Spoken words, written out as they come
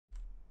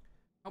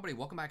Everybody,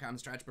 welcome back. I'm the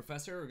Strategy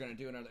Professor. We're going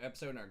to do another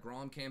episode in our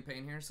Grom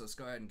campaign here, so let's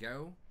go ahead and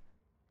go.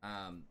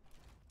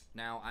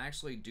 Now, I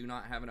actually do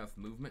not have enough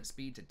movement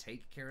speed to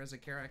take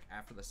Karak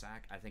after the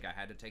sack. I think I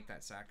had to take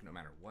that sack no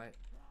matter what.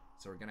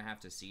 So we're going to have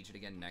to siege it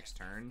again next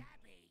turn.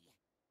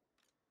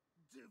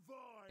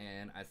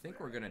 And I think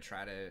we're going to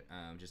try to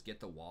just get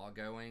the wall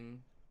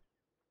going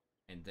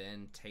and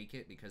then take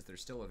it because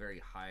there's still a very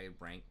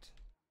high-ranked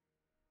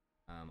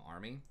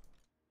army.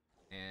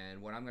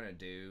 And what I'm going to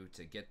do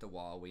to get the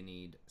wall, we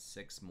need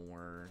 6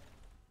 more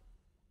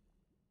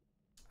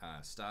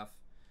stuff.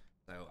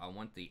 So I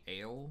want the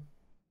ale,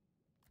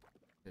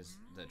 because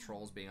the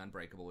trolls being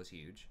unbreakable is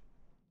huge.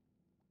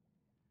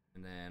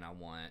 And then I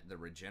want the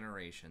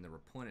regeneration, the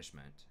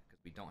replenishment,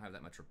 because we don't have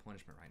that much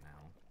replenishment right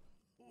now.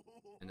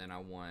 And then I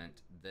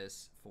want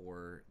this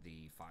for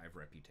the 5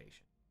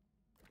 reputation,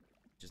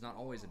 which is not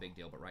always a big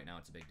deal, but right now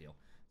it's a big deal.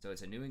 So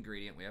it's a new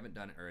ingredient. We haven't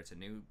done it, or it's a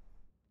new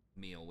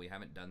meal. We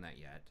haven't done that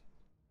yet.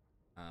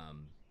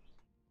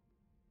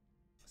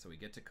 So we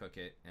get to cook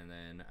it, and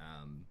then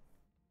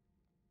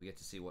we get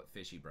to see what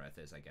fishy breath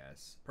is, I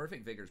guess.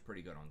 Perfect vigor is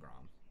pretty good on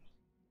Grom.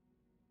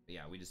 But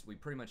yeah, we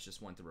pretty much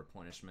just want the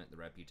replenishment, the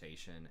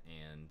reputation,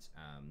 and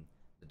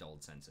the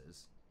dulled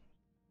senses.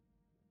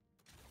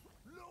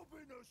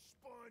 Lobbing a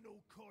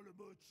spinal column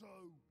or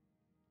two.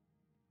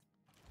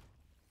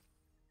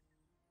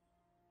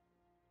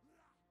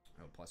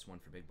 Oh,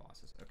 +1 for big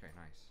bosses. Okay,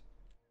 nice.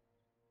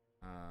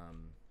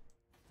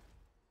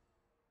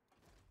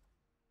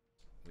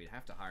 We'd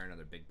have to hire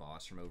another big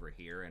boss from over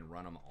here and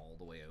run them all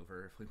the way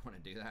over if we want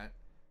to do that.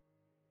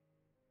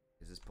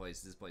 Because this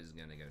place is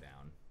gonna go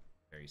down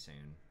very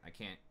soon.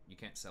 You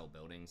can't sell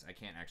buildings. I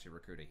can't actually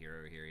recruit a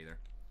hero here either.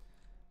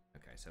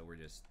 Okay, so we're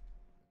just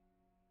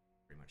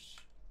pretty much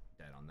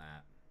dead on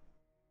that.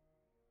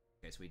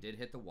 Okay, so we did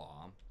hit the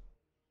wall.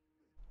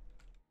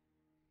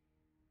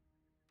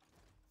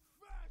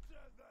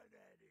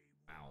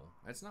 Wow,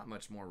 that's not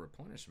much more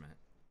replenishment.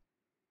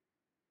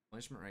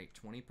 Replenishment rate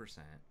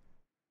 20%.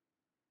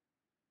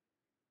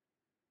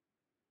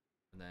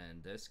 And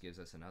then this gives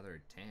us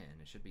another 10.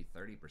 It should be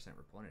 30%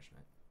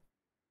 replenishment.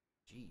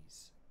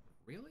 Jeez,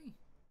 really?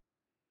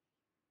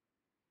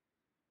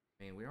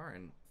 I mean, we are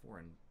in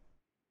foreign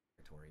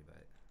territory,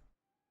 but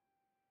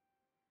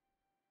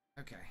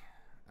okay.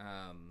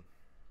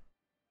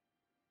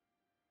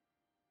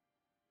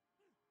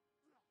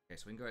 Okay,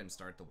 so we can go ahead and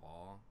start the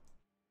wall.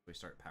 We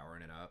start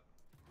powering it up.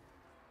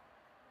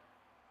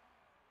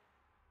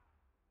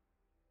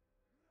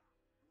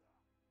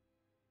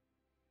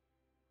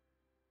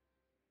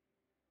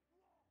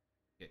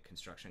 Get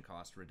construction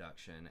cost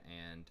reduction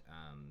and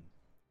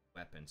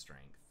weapon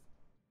strength.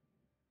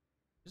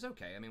 It's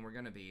okay. I mean, we're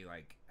gonna be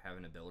like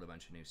having to build a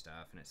bunch of new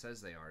stuff, and it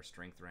says they are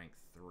strength rank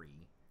 3. Okay,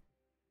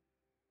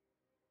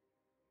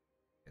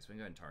 so we can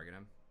go ahead and target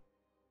them.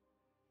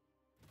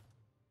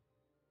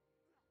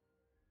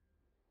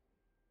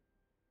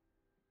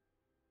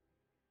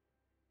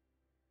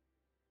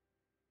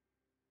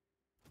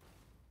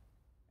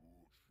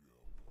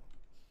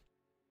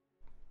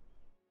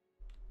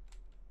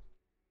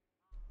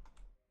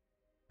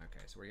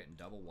 Okay, so we're getting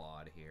double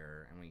wad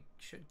here, and we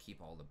should keep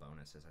all the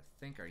bonuses. I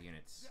think our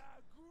units...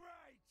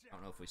 I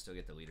don't know if we still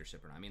get the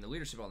leadership or not. I mean, the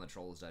leadership on the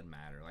trolls doesn't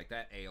matter. Like,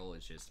 that ale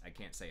is just... I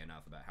can't say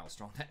enough about how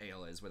strong that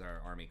ale is with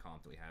our army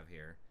comp that we have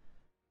here.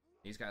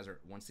 These guys are...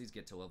 Once these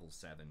get to level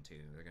 7,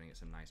 too, they're going to get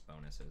some nice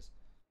bonuses.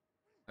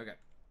 Okay.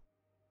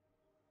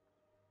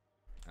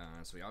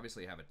 So we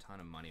obviously have a ton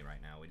of money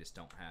right now. We just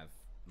don't have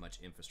much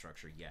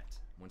infrastructure yet.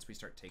 Once we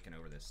start taking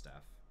over this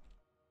stuff,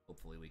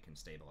 hopefully we can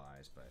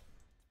stabilize, but...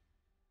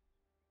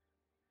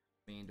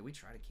 I mean, do we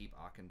try to keep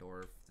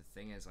Ockendorf? The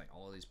thing is, like,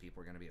 all of these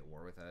people are going to be at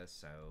war with us,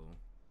 so...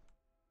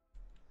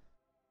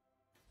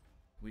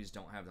 We just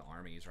don't have the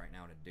armies right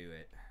now to do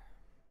it.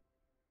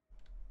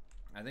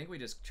 I think we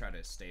just try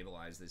to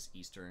stabilize this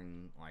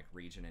eastern, like,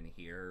 region in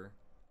here.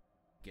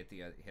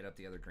 Hit up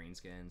the other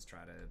Greenskins,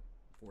 try to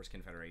force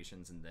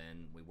confederations, and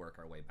then we work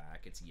our way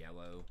back. It's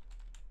yellow.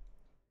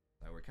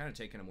 So we're kind of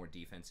taking a more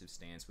defensive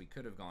stance. We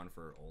could have gone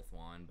for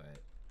Ulthuan,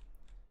 but...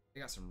 They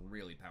got some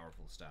really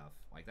powerful stuff.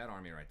 Like, that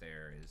army right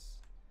there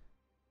is...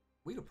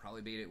 We could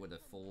probably beat it with a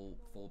full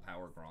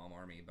power Grom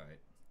army,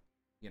 but,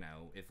 you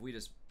know, if we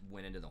just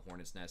went into the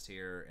Hornet's Nest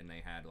here and they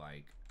had,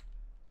 like,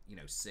 you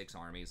know, 6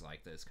 armies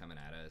like this coming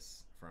at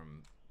us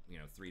from, you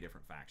know, 3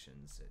 different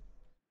factions,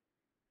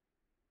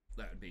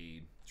 that would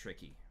be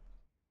tricky.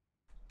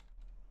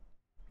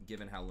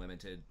 Given how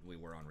limited we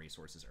were on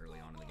resources early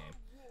on in the game.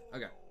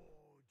 Okay.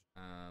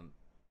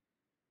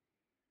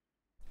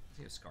 Let's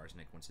see if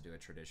Skarsnik wants to do a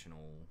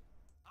traditional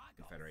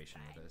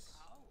confederation with us.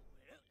 Oh, look,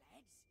 lads,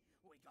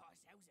 we got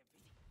ourselves a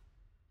visit.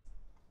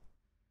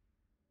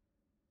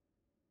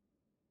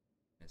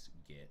 This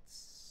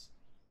gets...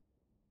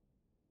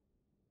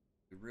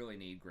 We really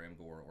need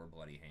Grimgore or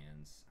Bloody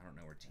Hands. I don't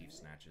know where Teeth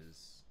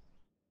Snatches.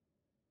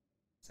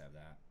 Let's have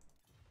that.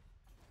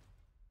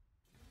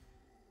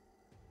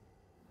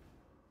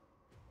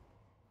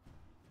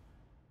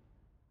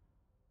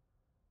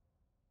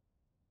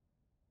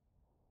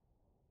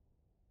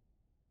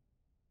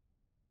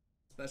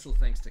 Special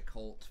thanks to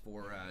Colt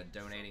for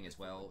donating as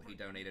well. He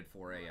donated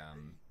for a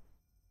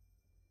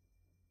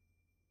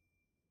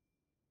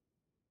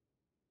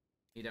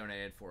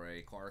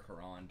Clara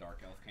Karan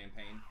Dark Elf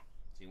campaign.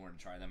 So he wanted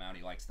to try them out.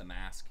 He likes the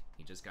mask.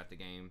 He just got the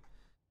game.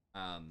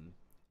 And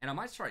I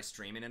might try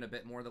streaming it a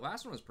bit more. The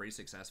last one was pretty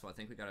successful. I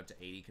think we got up to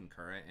 80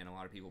 concurrent, and a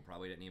lot of people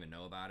probably didn't even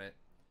know about it.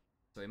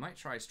 So we might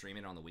try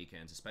streaming on the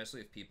weekends,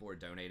 especially if people are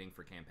donating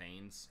for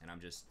campaigns, and I'm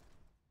just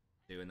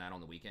doing that on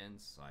the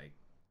weekends. Like,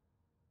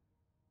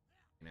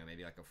 you know,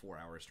 maybe like a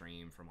 4-hour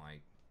stream from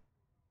like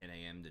 10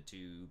 a.m. to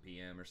 2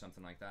 p.m. or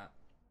something like that.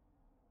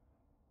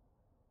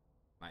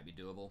 Might be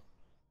doable.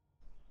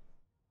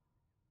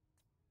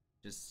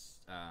 Just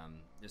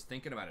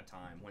thinking about a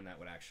time when that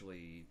would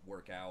actually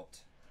work out.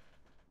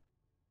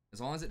 As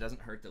long as it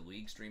doesn't hurt the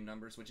league stream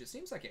numbers, which it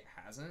seems like it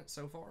hasn't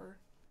so far.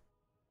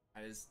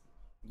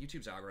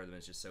 YouTube's algorithm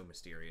is just so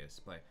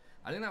mysterious, but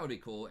I think that would be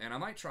cool. And I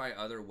might try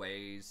other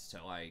ways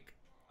to, like,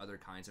 other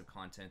kinds of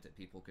content that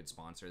people could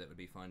sponsor that would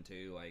be fun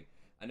too. Like,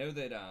 I know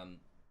that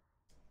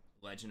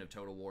Legend of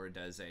Total War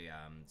does a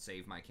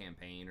Save My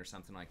Campaign or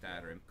something like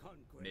that, or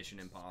Mission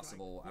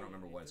Impossible. I don't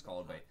remember what it's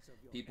called, but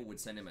people would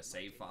send him a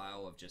save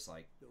file of just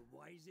like The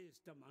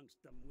wisest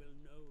amongst them will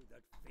know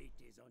that fate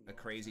is on a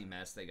crazy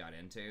mess they got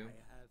into.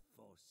 I have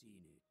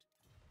foreseen it.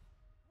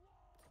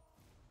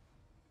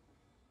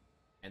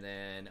 And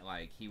then,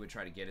 like, he would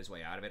try to get his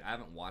way out of it. I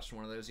haven't watched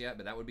one of those yet,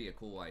 but that would be a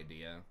cool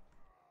idea.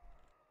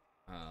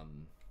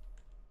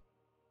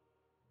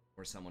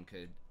 Or someone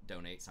could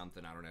donate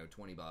something, I don't know,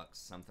 20 bucks,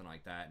 something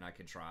like that, and I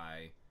could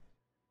try,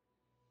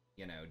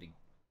 you know, to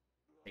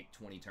take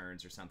 20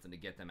 turns or something to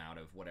get them out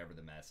of whatever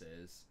the mess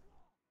is.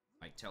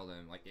 Like, tell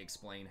them, like,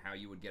 explain how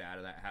you would get out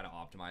of that, how to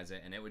optimize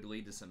it, and it would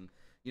lead to some,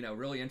 you know,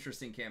 really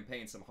interesting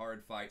campaigns, some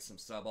hard fights, some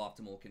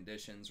suboptimal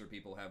conditions where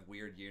people have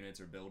weird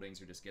units or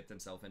buildings or just get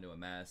themselves into a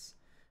mess,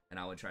 and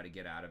I would try to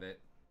get out of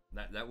it.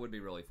 That would be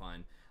really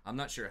fun. I'm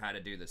not sure how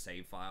to do the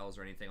save files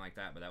or anything like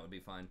that, but that would be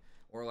fun.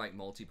 Or like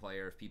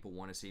multiplayer, if people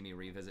want to see me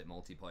revisit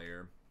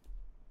multiplayer.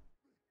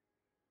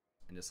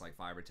 And just like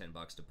 $5 or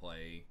 $10 to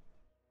play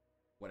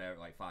whatever,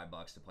 like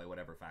 $5 to play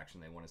whatever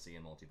faction they want to see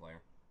in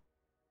multiplayer.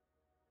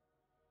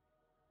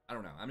 I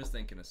don't know. I'm just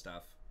thinking of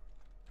stuff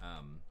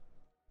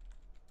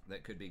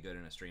that could be good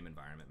in a stream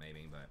environment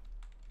maybe, but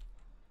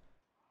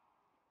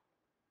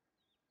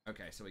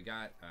okay, so we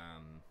got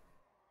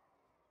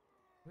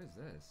what is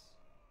this?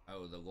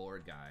 Oh, the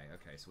Lord guy.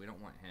 Okay, so we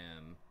don't want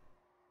him.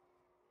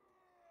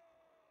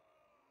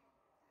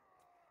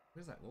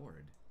 Where's that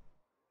Lord?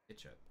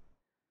 Itchup.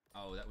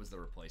 Oh, that was the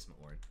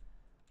replacement Lord.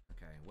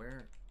 Okay,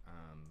 where?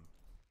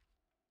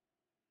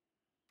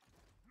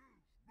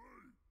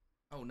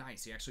 Oh,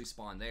 nice. He actually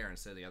spawned there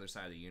instead of the other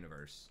side of the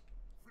universe.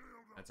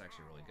 That's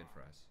actually really good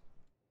for us.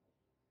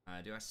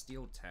 Do I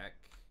steal tech?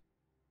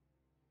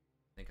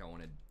 I think I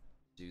want to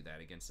do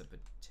that against a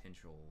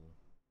potential...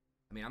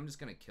 I mean, I'm just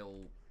going to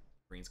kill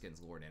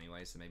Greenskins Lord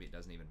anyway, so maybe it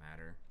doesn't even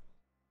matter.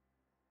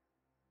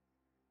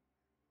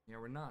 Yeah,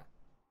 we're not...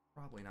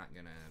 Probably not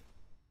gonna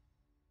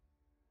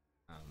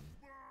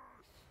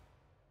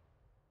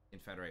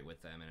confederate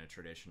with them in a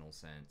traditional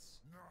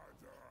sense.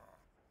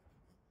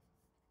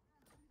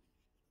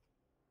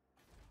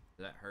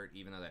 Did that hurt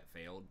even though that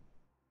failed?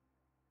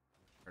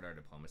 Hurt our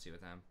diplomacy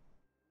with them?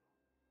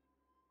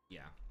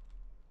 Yeah.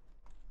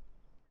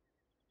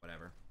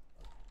 Whatever.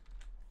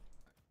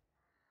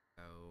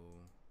 So...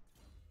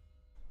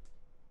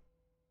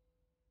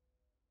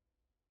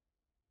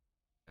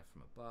 F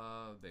from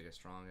above, biggest,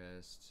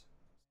 strongest.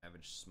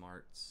 Savage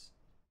smarts.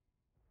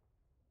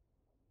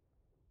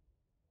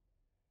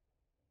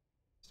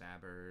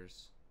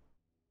 Stabbers.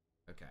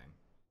 Okay.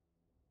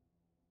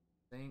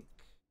 I think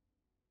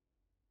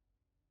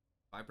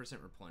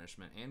 5%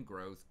 replenishment and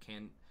growth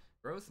can...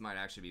 Growth might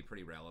actually be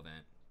pretty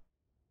relevant.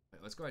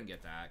 But let's go ahead and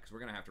get that, because we're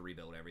going to have to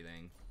rebuild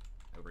everything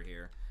over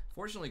here.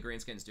 Fortunately,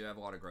 Greenskins do have a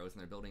lot of growth, and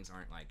their buildings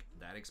aren't, like,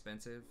 that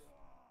expensive.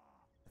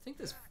 I think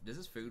this... Does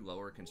this food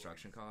lower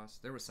construction costs?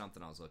 There was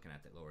something I was looking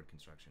at that lowered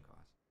construction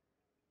costs.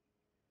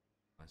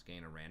 Let's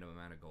gain a random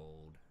amount of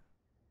gold.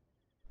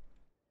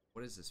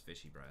 What is this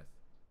fishy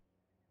breath?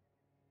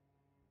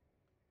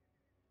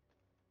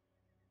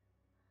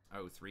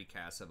 Oh, 3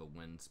 casts of a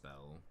wind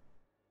spell.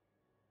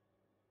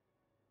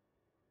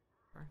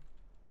 Okay.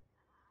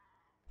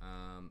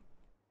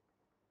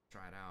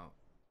 Try it out.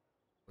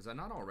 Was I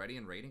not already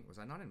in raiding? Was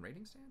I not in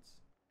raiding stance?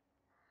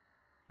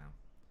 No.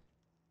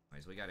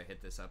 Anyways, we gotta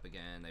hit this up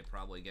again. They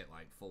probably get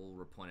like full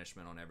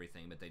replenishment on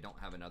everything, but they don't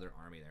have another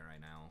army there right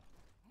now.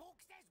 Morg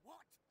says what?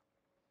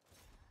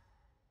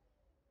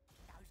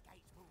 Those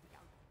gates will be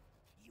open.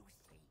 You'll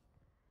see.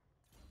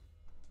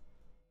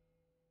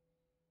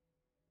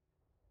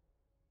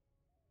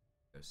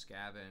 Go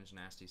scavenge,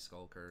 nasty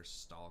skulker,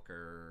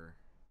 stalker.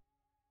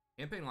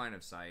 Campaign line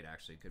of sight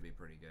actually could be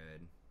pretty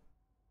good.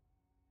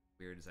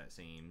 Weird as that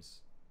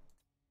seems.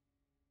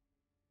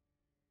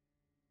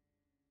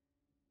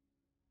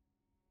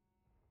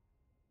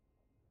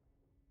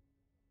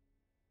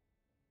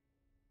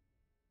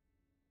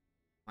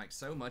 Like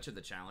like, so much of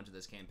the challenge of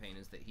this campaign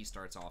is that he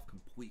starts off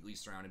completely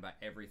surrounded by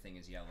everything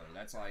is yellow.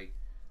 That's like,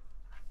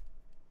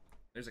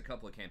 there's a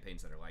couple of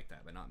campaigns that are like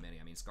that, but not many.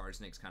 I mean,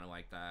 Skarsnik's kind of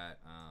like that.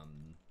 I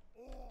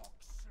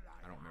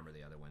don't remember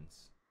the other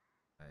ones.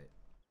 But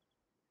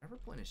I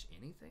replenish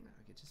anything?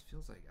 Like, it just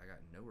feels like I got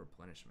no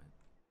replenishment.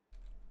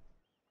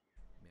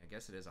 I mean, I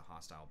guess it is a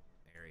hostile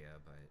area,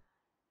 but...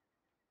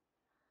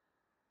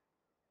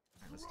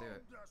 Alright, let's do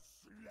it.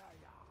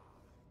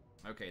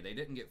 Okay, they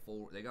didn't get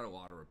full... They got a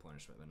lot of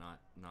replenishment, but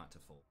not to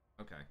full.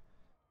 Okay.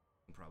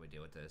 We can probably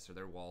deal with this. Are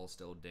their walls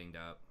still dinged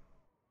up?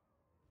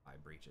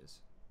 5 breaches.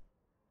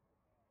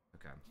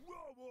 Okay.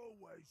 Grom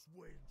always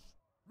wins.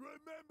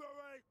 Remember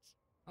it.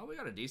 Oh, we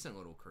got a decent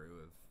little crew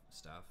of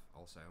stuff,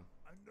 also.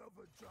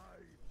 Another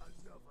day,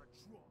 another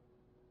trot.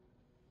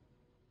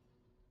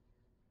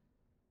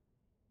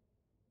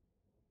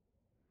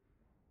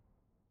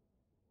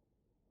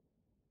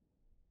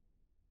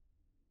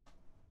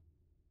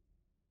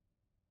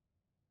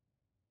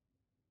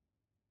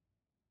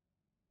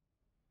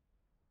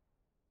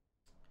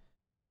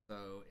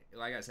 So,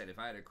 like I said, if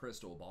I had a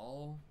crystal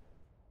ball,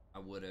 I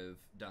would have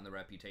done the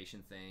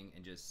reputation thing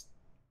and just...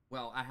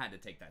 Well, I had to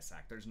take that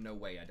sack. There's no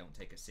way I don't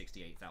take a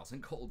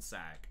 68,000 gold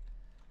sack.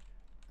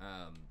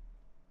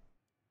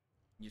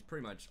 You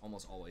pretty much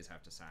almost always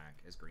have to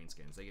sack as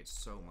Greenskins. They get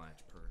so much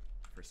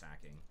per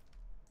sacking.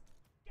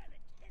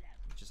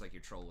 It's just like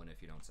you're trolling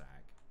if you don't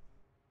sack.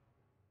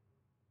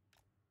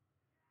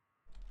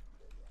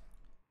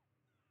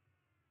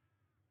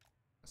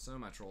 Some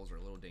of my trolls are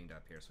a little dinged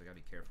up here, so we gotta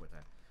be careful with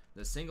that.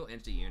 The single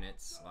empty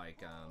units,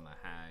 like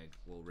a hag,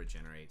 will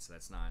regenerate, so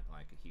that's not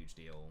like a huge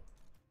deal.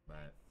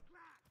 But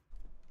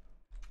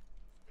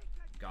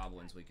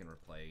goblins we can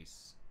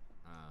replace.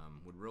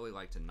 Would really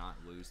like to not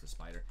lose the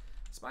spider.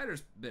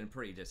 Spider's been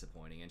pretty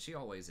disappointing, and she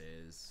always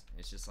is.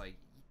 It's just like,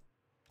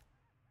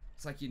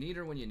 it's like you need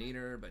her when you need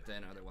her, but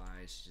then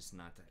otherwise she's just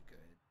not that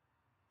good.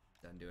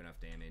 Doesn't do enough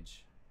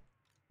damage,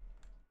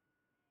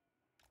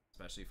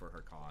 especially for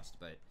her cost.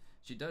 But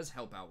she does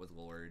help out with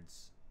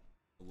lords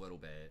a little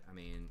bit. I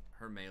mean,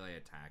 her melee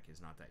attack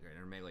is not that great.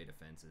 Her melee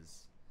defense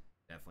is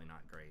definitely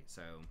not great.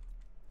 So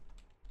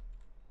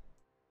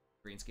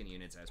Greenskin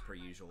units, as per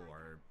usual,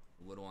 are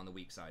a little on the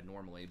weak side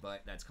normally,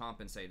 but that's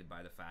compensated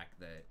by the fact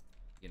that,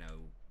 you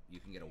know, you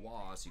can get a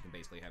WAS, you can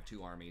basically have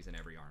 2 armies in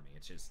every army.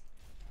 It's just,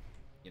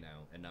 you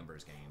know, a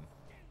numbers game.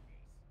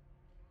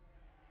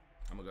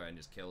 I'm gonna go ahead and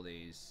just kill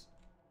these.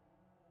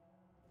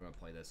 We're gonna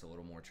play this a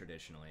little more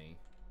traditionally.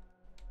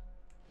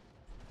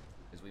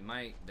 Because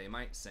they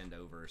might send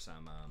over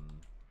some,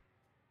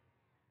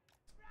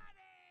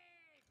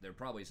 they're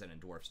probably sending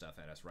dwarf stuff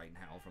at us right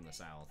now from the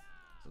south.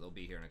 So they'll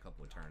be here in a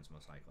couple of turns,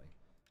 most likely.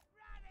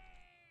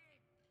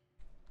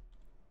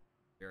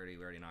 We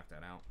already knocked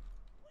that out.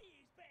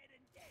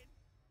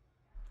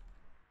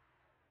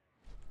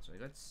 So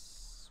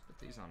let's put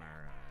these on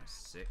our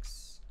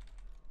 6.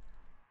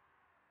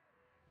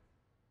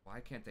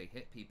 Why can't they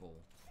hit people?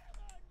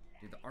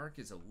 Dude, the arc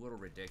is a little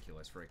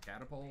ridiculous for a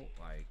catapult.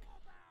 Like,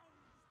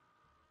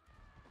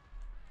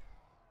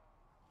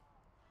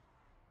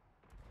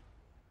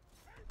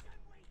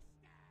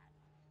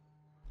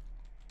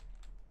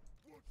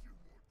 What you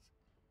want?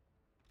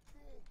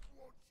 North,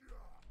 watch ya!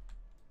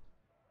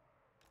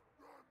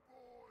 Run,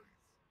 boys!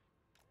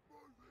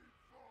 Moving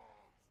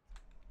fast!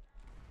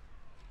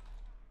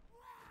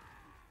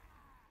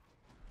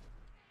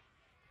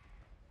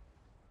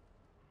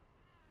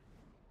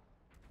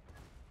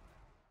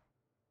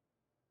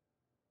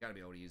 gotta be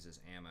able to use this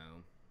ammo.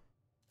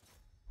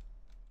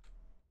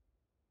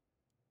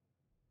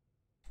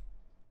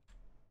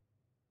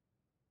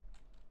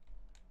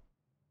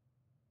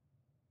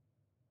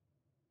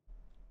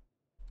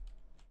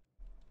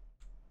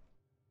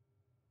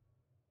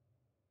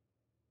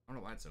 I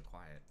don't know why it's so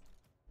quiet.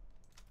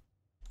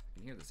 I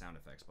can hear the sound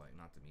effects, but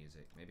not the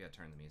music. Maybe I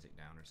turned the music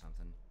down or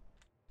something.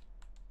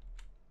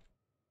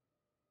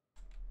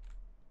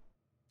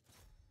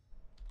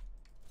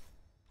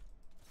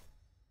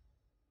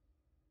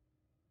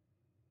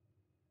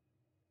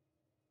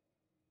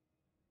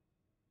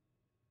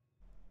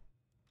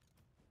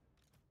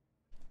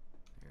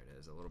 Here it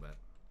is, a little bit.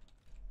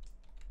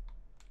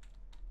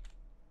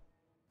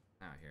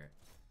 Now I hear it.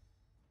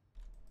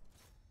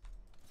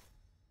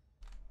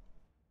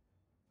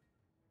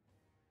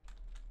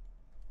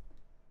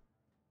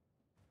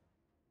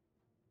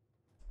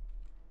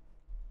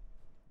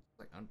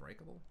 Like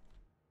unbreakable?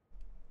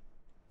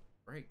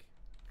 Break.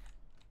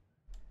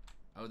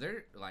 Oh,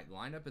 they're like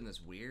lined up in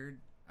this weird...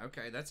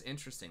 Okay, that's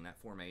interesting, that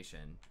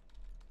formation.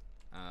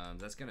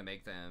 That's gonna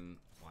make them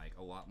like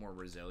a lot more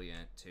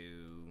resilient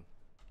to...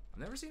 I've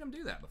never seen them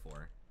do that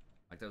before.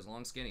 Like those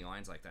long skinny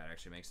lines like that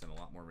actually makes them a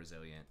lot more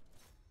resilient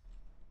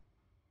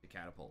to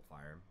catapult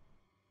fire.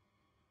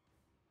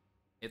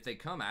 If they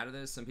come out of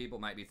this, some people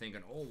might be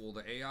thinking, oh, well,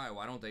 the AI,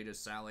 why don't they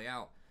just sally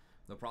out?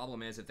 The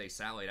problem is if they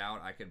sallied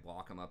out, I could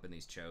block them up in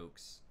these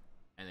chokes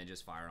and then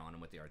just fire on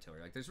them with the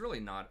artillery. Like, there's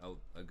really not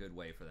a good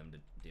way for them to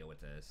deal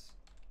with this.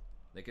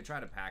 They could try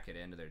to pack it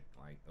into their,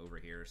 like, over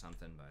here or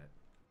something, but...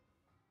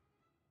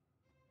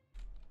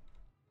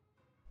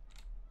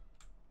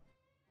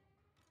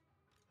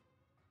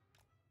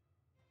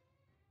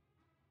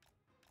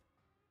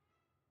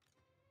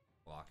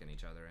 locking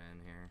each other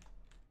in here.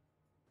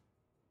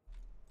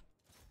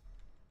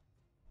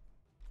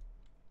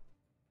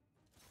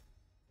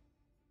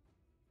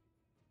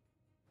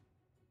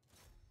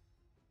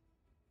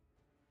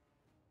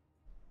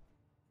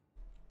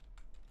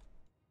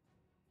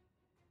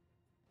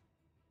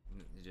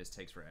 It just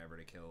takes forever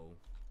to kill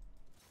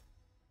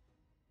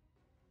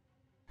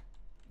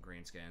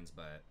Greenskins,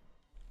 but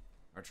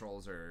our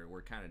trolls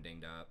we're kind of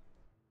dinged up.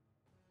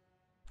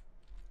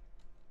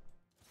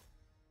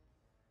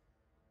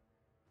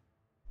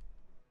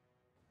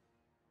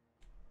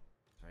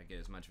 Try to get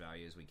as much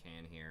value as we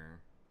can here.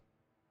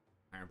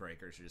 Iron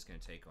Breakers are just going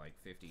to take like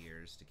 50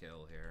 years to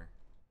kill here.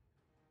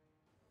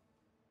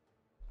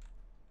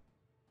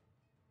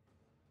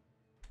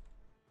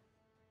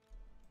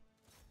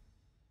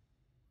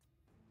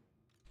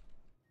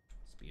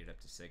 Speed it up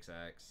to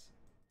 6x.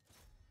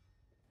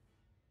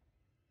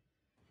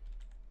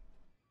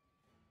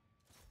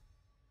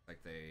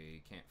 Like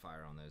they can't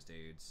fire on those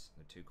dudes.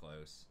 They're too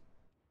close.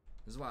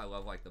 This is why I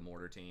love like the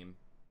mortar team.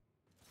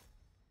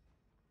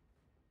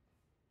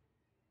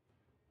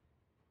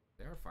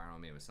 They are firing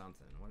on me with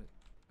something. What is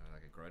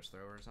like a grudge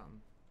thrower or something?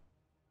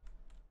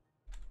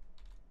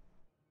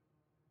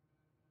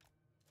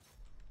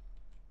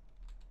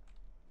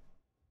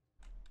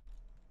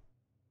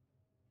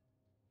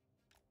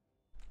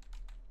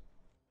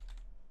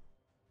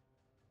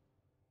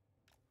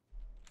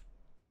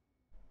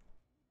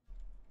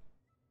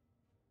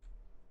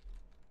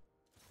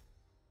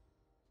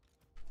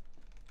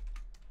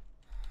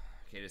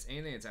 Okay, just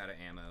anything that's out of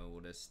ammo,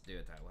 we'll just do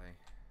it that way.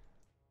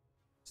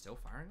 Still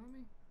firing on me?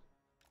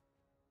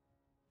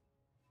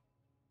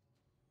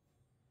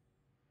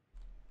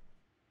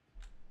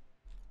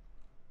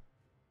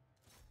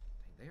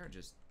 They are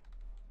just...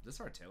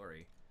 This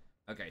artillery.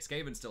 Okay,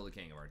 Skaven's still the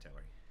king of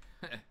artillery.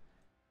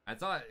 I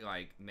thought,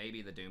 like,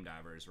 maybe the Doom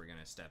Divers were going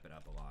to step it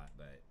up a lot,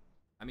 but...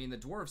 I mean, the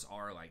Dwarfs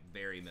are, like,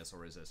 very missile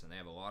resistant. They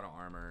have a lot of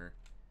armor.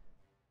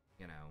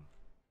 You know...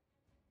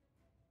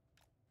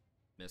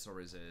 Missile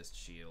resist,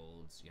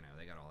 shields, you know,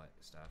 they got all that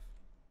stuff.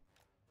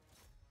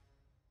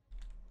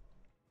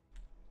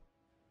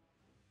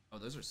 Oh,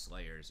 those are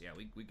Slayers. Yeah,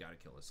 we gotta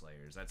kill the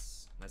Slayers.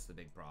 That's the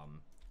big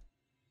problem.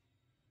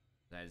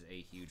 That is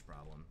a huge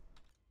problem.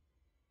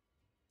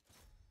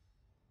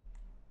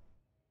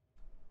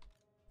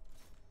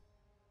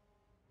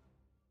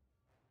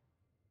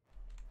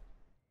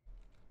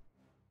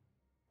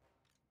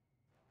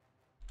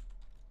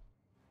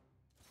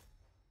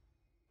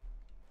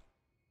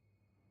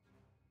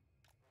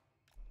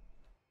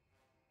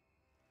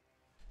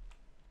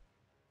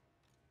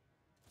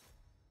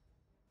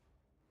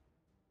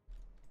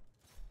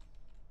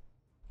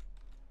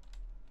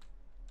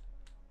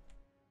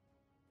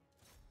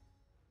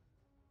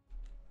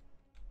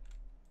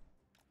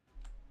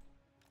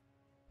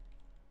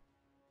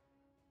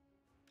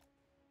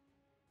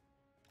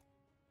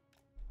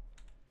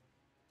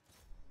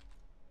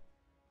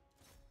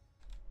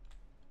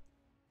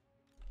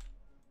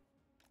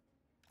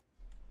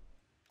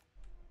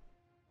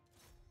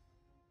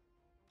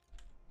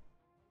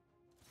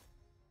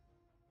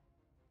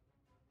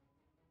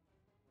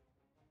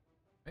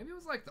 Maybe it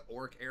was like the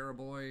Orc era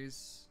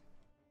boys.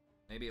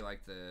 Maybe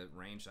like the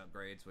ranged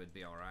upgrades would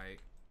be alright.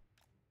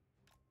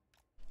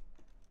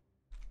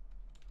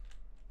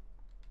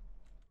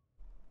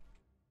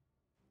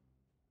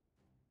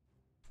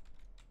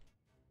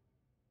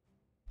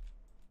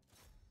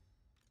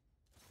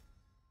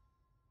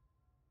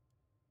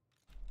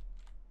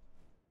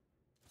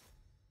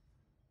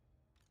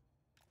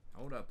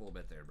 Hold up a little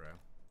bit there, bro.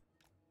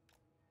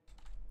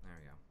 There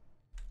we go.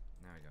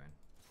 Now we go in.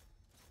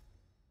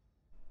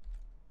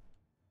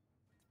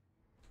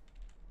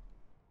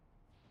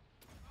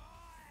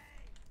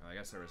 Oh, I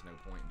guess there was no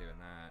point in doing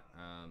that.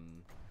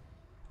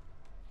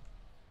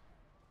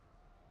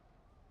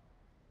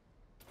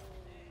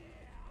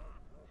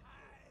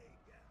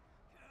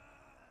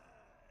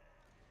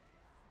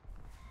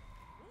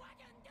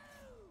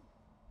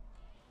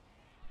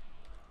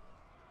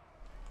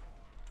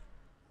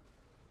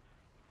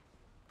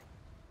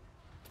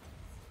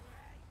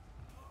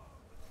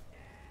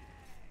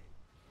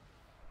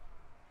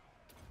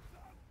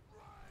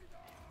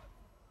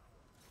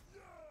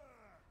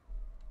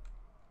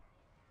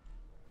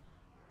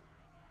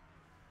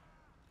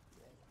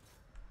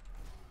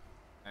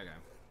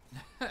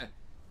 Okay.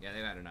 Yeah,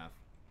 they've had enough.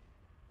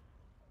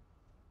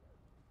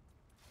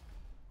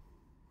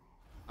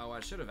 Oh, I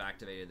should have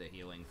activated the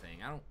healing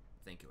thing. I don't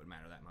think it would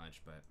matter that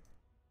much, but...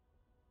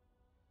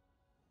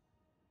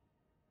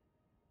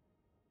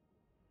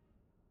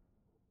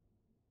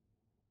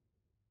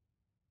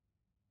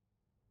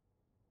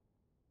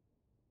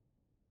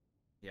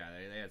 Yeah,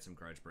 they had some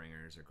grudge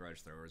bringers or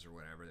grudge throwers or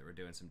whatever that were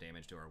doing some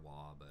damage to our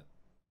wall, but...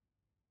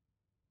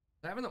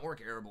 Having the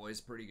Orc Air Boy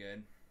is pretty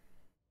good.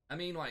 I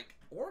mean, like,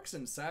 Orcs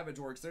and Savage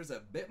Orcs, there's a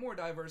bit more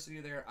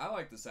diversity there. I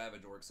like the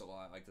Savage Orcs a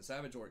lot. Like, the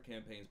Savage Orc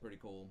campaign is pretty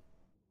cool.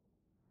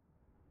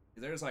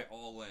 They're just, like,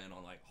 all in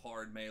on, like,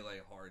 hard melee,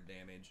 hard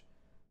damage.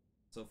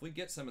 So if we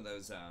get some of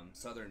those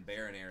southern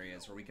barren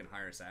areas where we can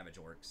hire savage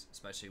orcs,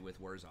 especially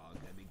with Wurzog,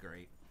 that'd be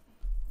great.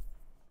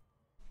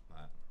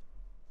 But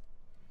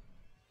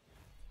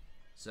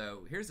so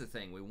here's the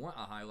thing: we want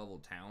a high-level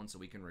town so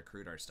we can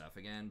recruit our stuff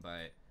again.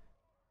 But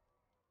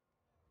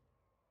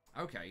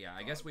okay, yeah,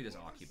 I guess we just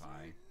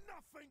occupy.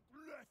 Nothing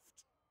left.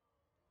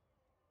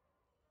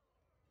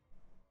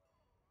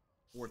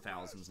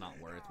 4,000's not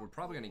worth. We're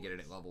probably gonna get it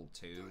at level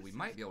 2. We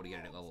might be able to get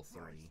it at level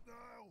 3.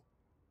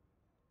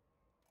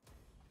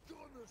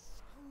 Gonna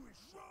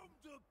squish from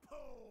the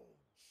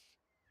pulse.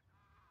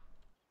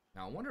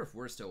 Now I wonder if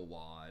we're still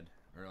WAD,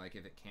 or like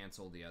if it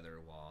canceled the other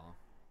WA.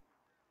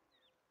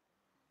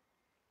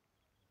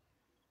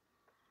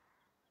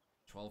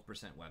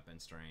 12% weapon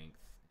strength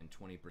and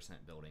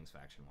 20% buildings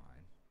faction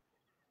wide.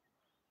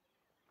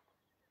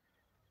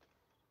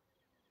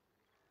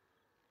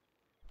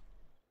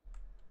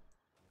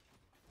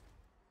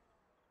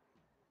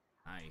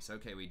 Nice.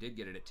 Okay, we did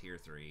get it at tier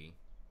 3.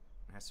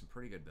 It has some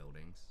pretty good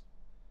buildings.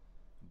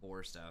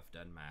 Boar stuff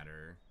doesn't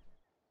matter.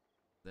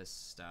 This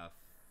stuff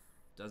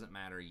doesn't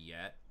matter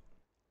yet.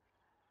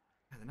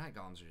 The Night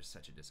Goblins are just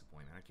such a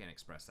disappointment. I can't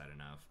express that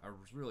enough. I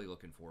was really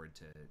looking forward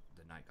to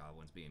the Night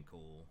Goblins being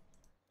cool.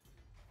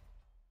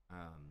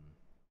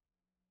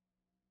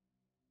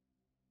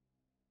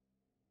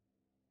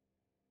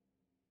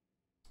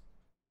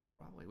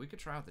 Probably. We could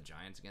try out the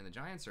Giants again. The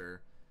Giants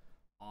are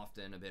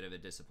often a bit of a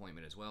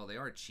disappointment as well. They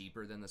are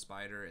cheaper than the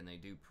Spider, and they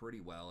do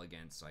pretty well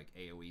against, like,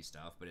 AoE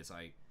stuff, but it's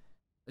like,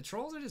 the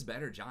Trolls are just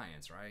better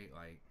Giants, right?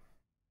 Like,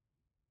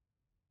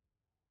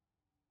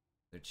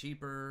 they're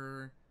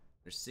cheaper.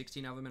 There's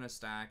 16 of them in a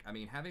stack. I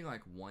mean, having,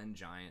 like, one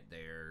Giant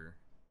there,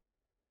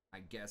 I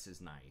guess, is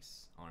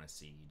nice on a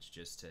siege,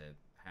 just to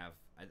have...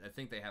 I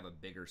think they have a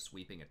bigger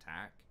sweeping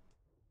attack.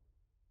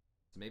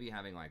 So maybe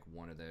having, like,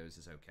 one of those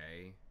is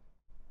okay.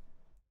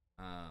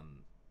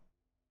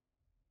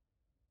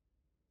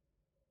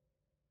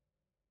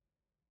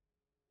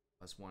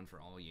 +1 for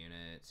all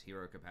units.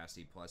 Hero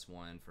capacity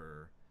 +1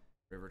 for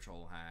River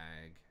Troll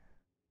Hag.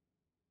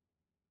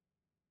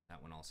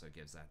 That one also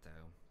gives that,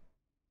 though.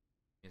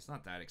 It's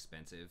not that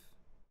expensive.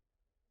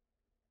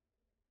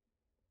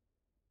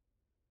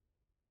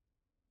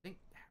 I think,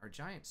 are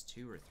Giants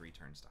 2 or 3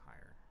 turns to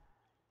hire?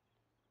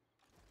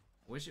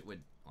 I wish it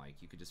would,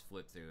 like, you could just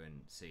flip through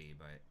and see,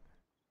 but...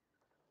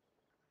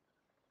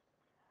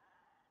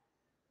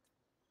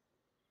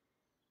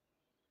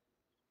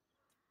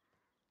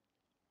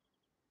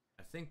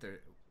 I think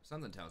they're...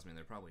 Something tells me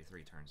they're probably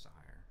 3 turns to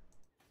hire.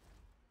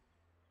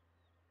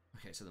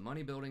 Okay, so the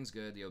money building's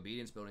good. The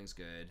obedience building's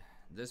good.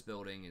 This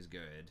building is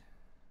good.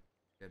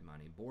 Good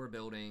money. Boar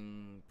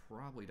building,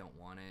 probably don't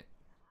want it.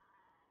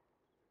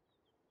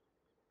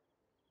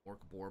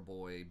 Orc boar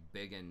boy,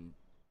 big and...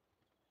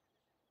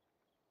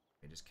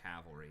 Okay, just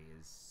cavalry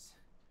is...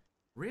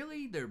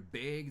 Really? They're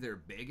big, they're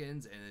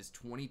biggins, and it's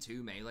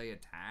 22 melee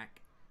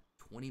attack,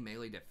 20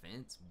 melee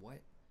defense?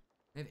 What?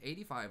 They have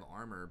 85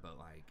 armor, but,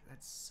 like,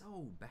 that's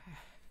so bad.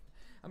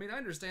 I mean, I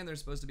understand they're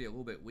supposed to be a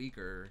little bit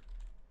weaker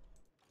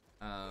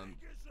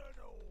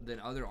than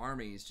other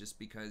armies just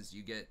because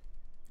you get,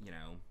 you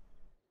know,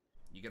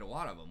 you get a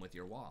lot of them with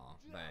your wall,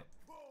 but...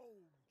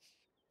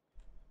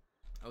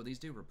 Oh, these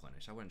do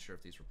replenish. I wasn't sure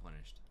if these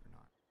replenished or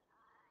not.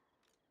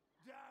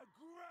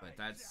 But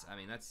that's, I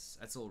mean, that's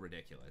a little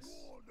ridiculous.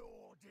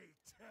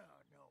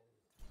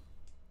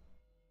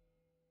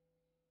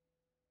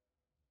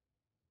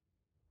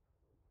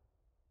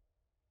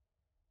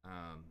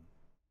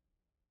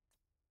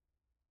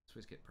 So we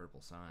just get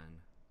Purple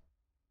Sun.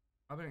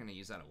 Probably not going to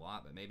use that a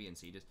lot, but maybe in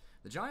Sieges.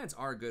 The Giants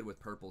are good with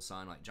Purple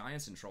Sun. Like,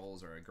 Giants and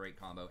Trolls are a great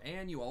combo.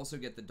 And you also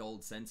get the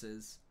Dulled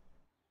Senses,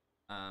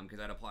 because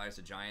that applies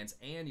to Giants.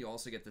 And you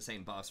also get the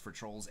same buffs for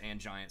Trolls and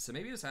Giants. So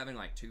maybe just having,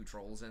 like, 2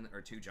 Trolls in,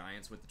 or 2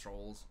 Giants with the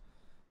Trolls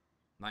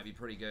might be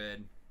pretty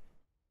good.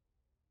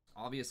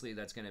 Obviously,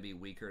 that's going to be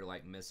weaker,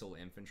 like, missile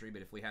infantry.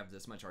 But if we have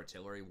this much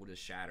artillery, we'll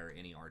just shatter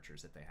any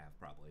archers that they have,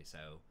 probably.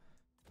 So,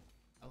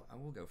 I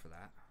will go for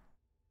that.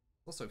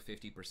 Also,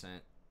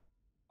 50%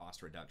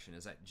 cost reduction.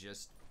 Is that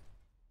just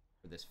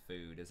for this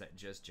food? Is that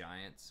just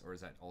Giants, or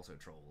is that also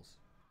Trolls?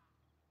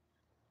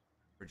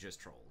 Or just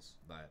Trolls?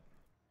 But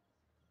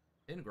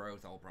in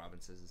growth, all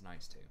provinces is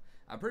nice too.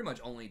 I pretty much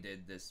only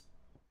did this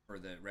for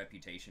the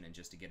reputation and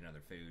just to get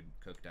another food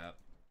cooked up.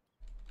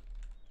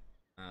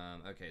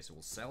 Okay, so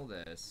we'll sell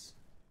this,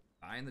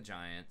 buy in the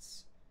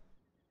Giants,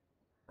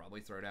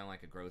 probably throw down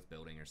like a growth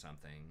building or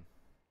something.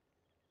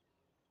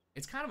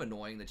 It's kind of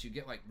annoying that you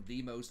get like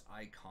the most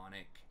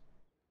iconic,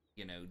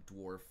 you know,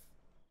 dwarf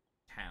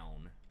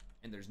town,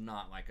 and there's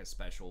not like a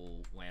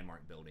special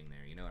landmark building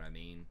there. You know what I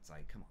mean? It's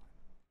like, come on.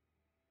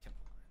 Come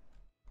on.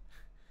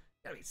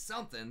 Gotta be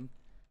something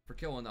for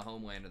killing the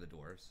homeland of the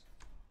dwarves.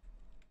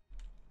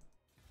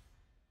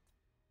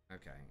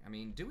 Okay, I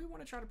mean, do we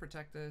want to try to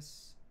protect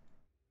this?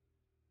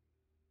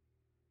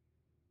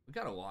 We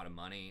got a lot of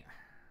money.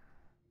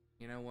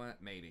 You know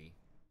what? Maybe.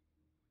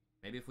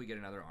 Maybe if we get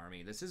another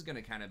army. This is going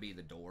to kind of be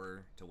the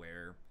door to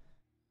where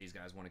these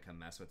guys want to come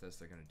mess with us.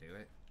 They're going to do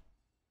it.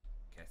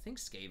 Okay, I think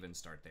Skavens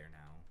start there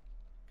now.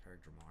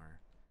 Dramar.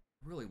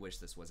 I really wish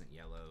this wasn't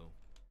yellow.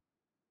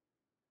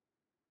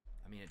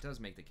 I mean, it does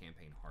make the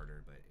campaign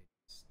harder, but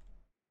it's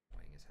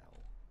annoying as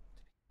hell,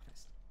 to be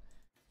honest.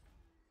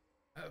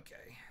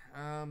 Okay.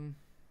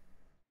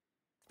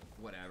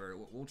 Whatever.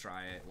 We'll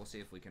try it. We'll see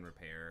if we can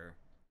repair.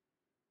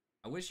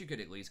 I wish you could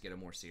at least get a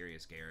more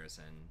serious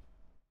garrison.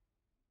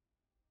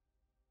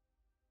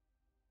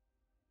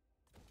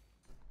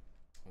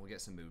 We'll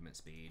get some movement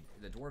speed.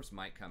 The dwarves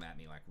might come at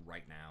me like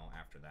right now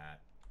after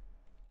that.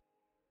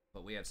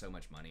 But we have so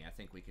much money, I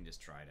think we can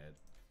just try to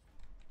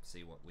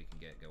see what we can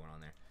get going on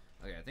there.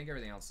 Okay, I think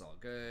everything else is all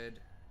good.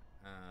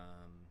 I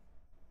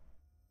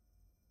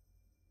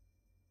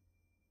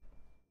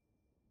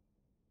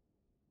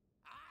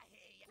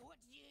hear you. What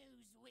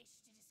yous wish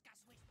to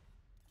discuss with?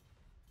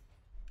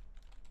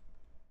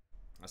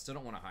 I still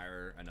don't want to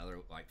hire another,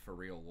 like, for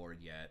real lord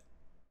yet.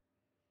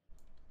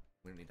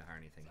 We don't need to hire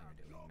anything here,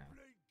 do we? No.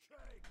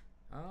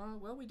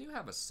 Well, we do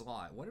have a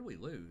slot. What did we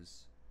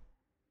lose?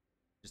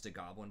 Just a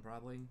goblin,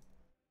 probably?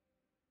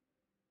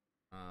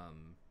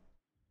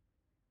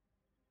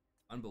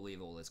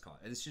 Unbelievable this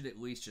cost. This should at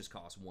least just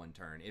cost one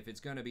turn. If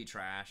it's gonna be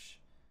trash,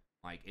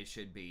 like, it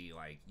should be,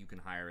 like, you can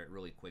hire it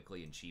really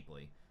quickly and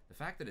cheaply. The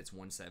fact that it's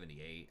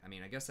 178, I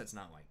mean, I guess that's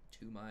not, like,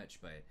 too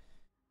much, but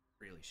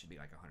really should be,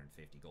 like,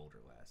 150 gold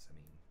or less. I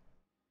mean,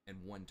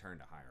 and one turn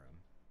to hire them.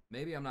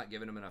 Maybe I'm not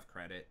giving them enough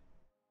credit.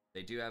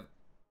 They do have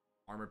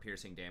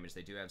armor-piercing damage.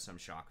 They do have some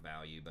shock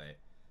value, but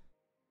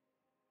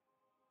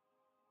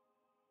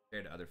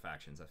compared to other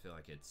factions, I feel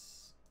like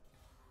it's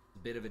a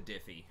bit of a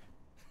diffy,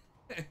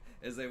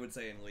 as they would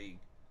say in League.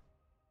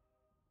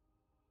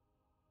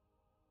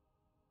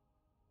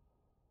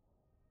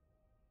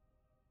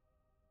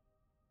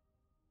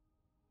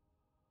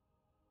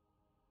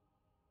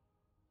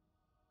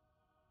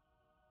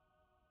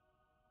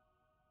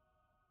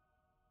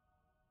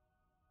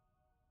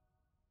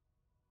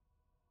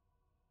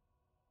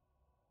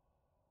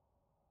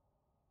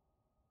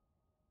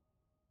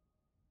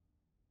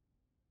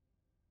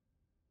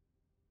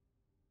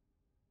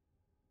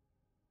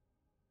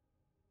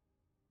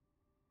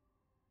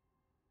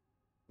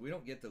 We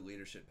don't get the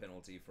leadership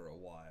penalty for a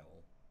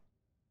while.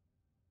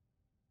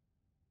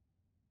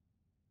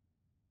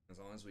 As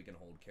long as we can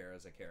hold Kara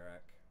as a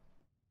Karak.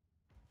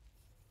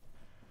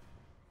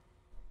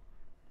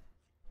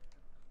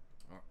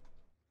 Oh.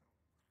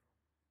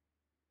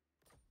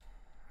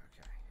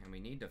 Okay, and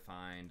we need to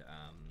find,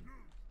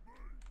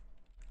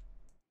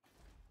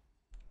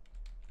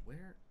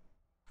 where?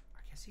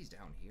 I guess he's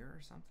down here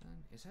or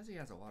something. It says he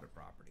has a lot of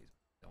properties.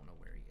 Don't know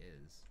where he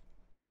is.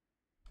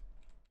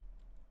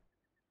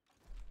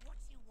 What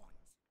you want?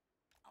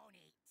 On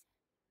it.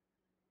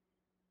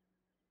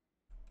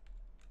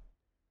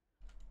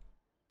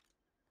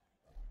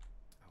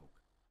 Oh.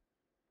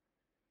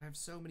 I have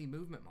so many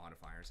movement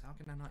modifiers. How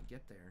can I not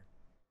get there?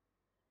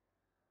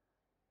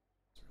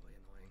 It's really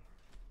annoying.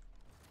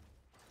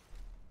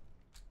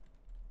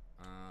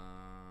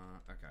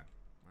 Okay.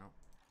 Well.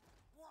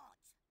 What?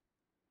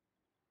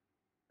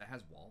 That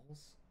has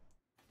walls?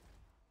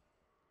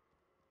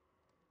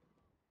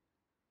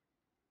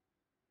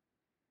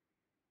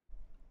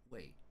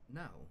 Wait,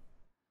 no.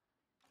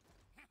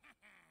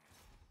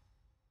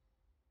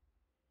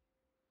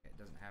 It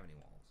doesn't have any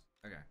walls.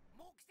 Okay.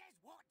 Morg says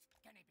what?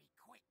 Gonna be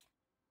quick.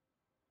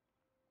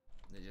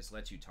 They just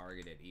let you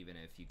target it even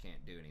if you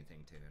can't do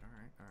anything to it.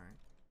 Alright, alright.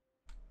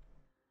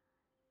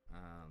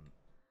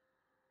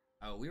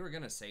 Oh, we were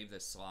gonna save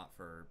this slot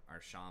for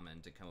our shaman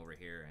to come over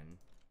here and,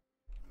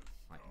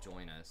 like,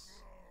 join us.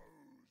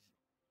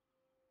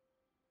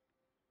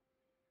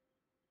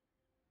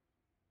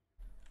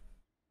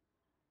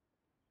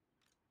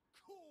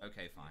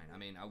 Okay, fine. I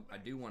mean, I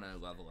do want to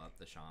level up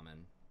the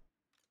shaman.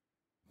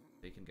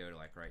 They can go to,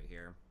 like, right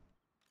here.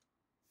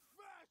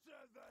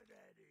 Faster than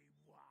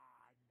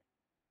anyone.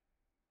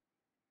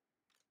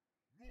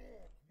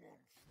 Morg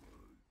wants me.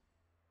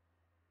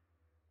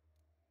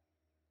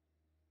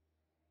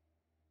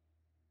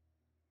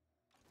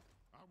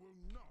 I will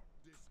not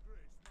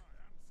disgrace my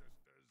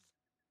ancestors.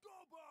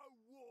 Gobbo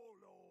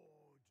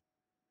Warlord.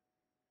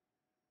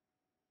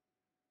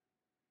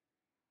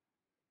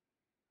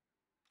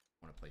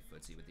 I want to play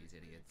footsie with these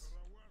idiots.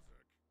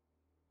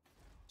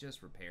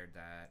 Just repaired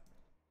that.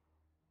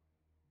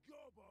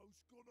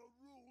 Gobbo's gonna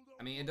rule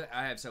the I mean,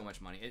 I have so much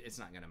money. It's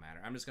not going to matter.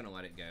 I'm just going to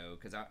let it go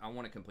because I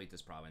want to complete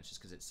this province just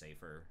because it's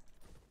safer.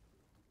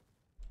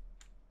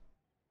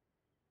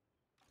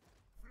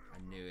 I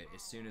knew it.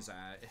 As soon as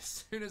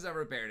I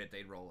repaired it,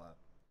 they'd roll up.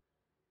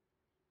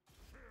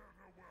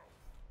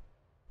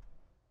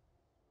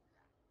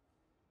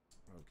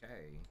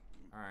 Okay.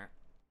 All right.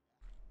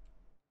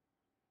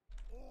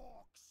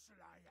 Orc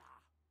Slayer.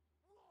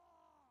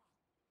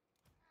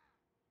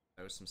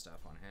 Throw some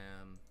stuff on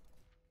him.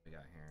 We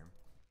got here.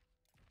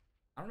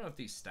 I don't know if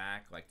these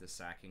stack, like the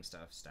sacking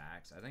stuff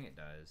stacks. I think it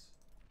does.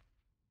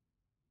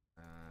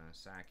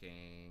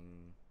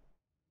 Sacking.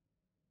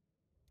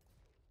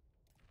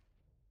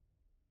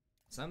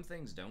 Some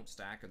things don't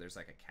stack or there's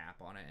like a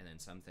cap on it, and then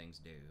some things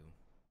do.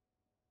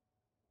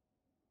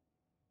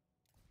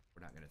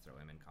 We're not going to throw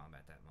him in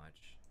combat that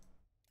much.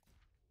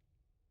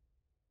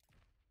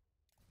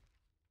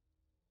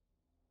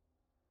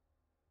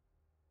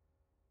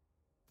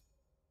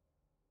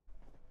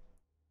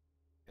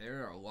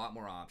 There are a lot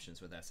more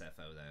options with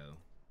SFO though.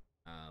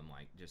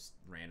 Like just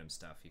random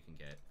stuff you can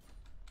get.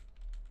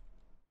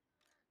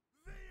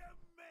 The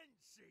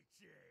immensity.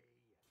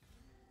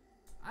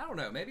 I don't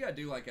know, maybe I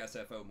do like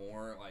SFO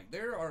more. Like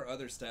there are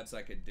other steps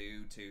I could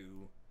do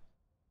to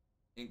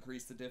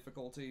increase the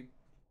difficulty.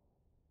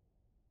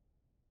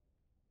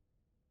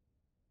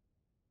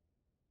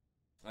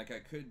 Like I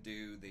could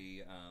do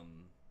the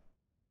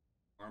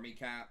army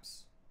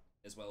caps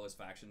as well as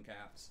faction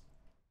caps.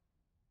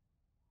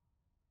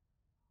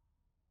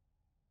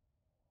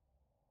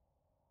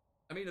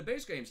 I mean, the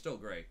base game's still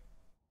great.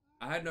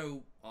 I had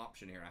no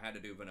option here. I had to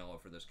do vanilla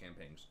for this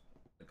campaign.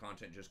 The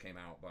content just came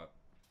out, but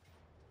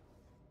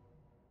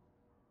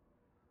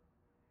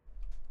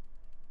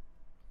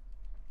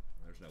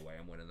there's no way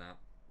I'm winning that.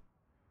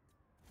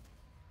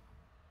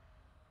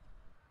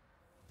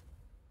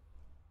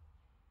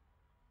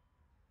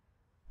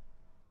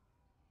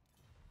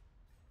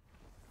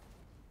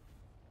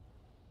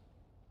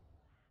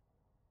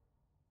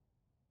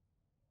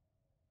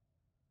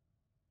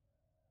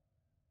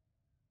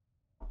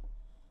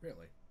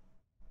 Really?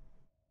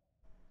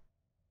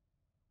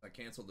 I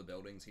canceled the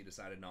buildings he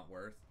decided not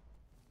worth.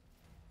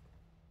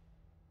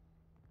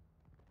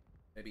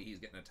 Maybe he's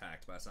getting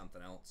attacked by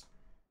something else.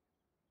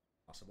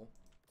 Possible.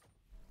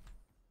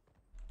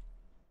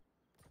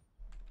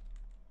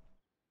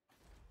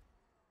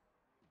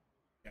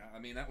 Yeah, I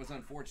mean, that was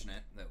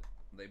unfortunate that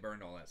they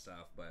burned all that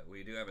stuff, but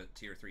we do have a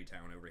tier 3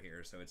 town over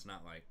here, so it's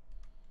not like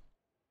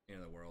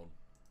end of the world.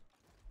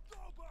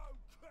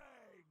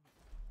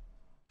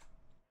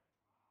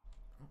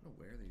 I don't know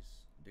where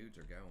these dudes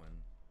are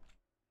going.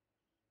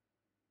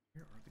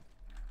 Where are they?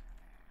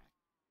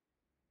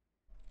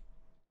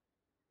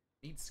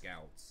 Need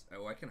scouts.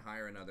 Oh, I can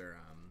hire another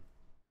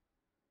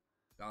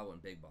Goblin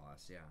Big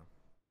Boss, yeah.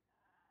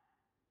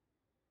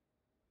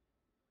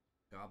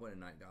 Goblin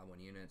and Night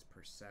Goblin units,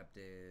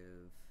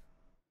 perceptive.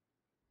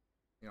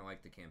 You know, I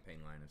like the campaign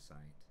line of sight.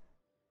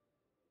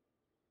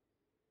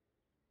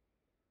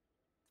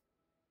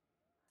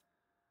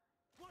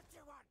 What do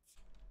you want?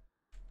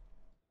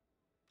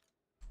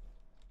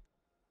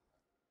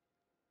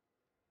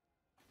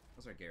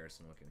 How's our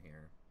garrison looking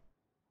here?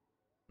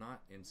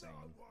 Not insane.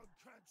 No one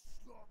can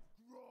stop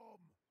Grom.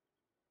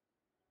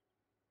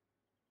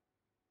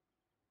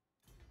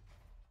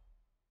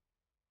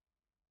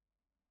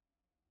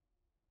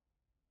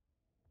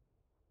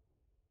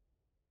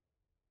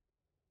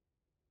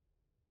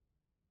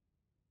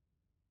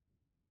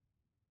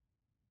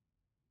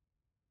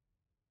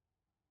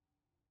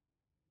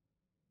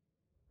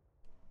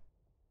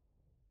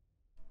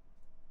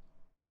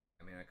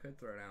 I mean, I could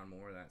throw down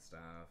more of that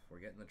stuff. We're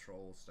getting the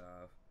troll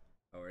stuff.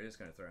 Oh, we're just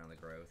gonna throw down the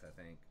growth, I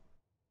think.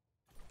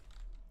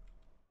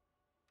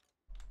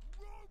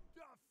 Grom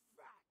the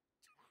fat.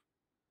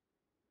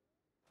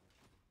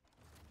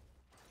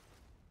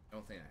 I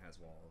don't think it has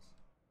walls.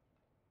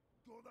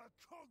 Gonna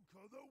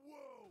conquer the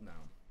world.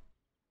 No.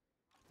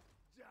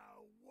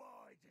 Thou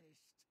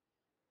widest.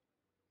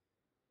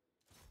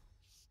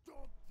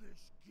 Stop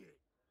this git.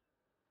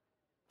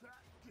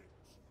 That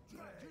git's dead.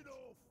 Back it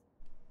off.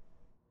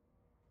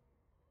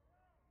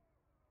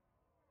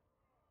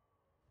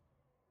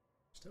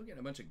 Still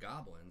getting a bunch of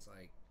goblins.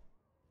 Like,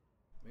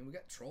 I mean, we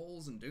got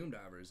trolls and doom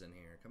divers in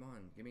here. Come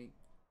on, give me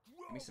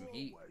some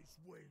heat. Always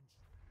wins.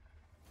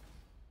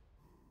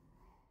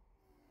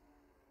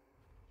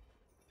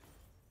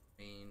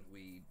 I mean,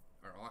 we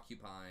are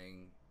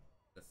occupying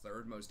the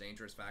third most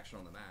dangerous faction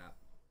on the map,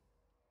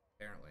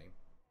 apparently.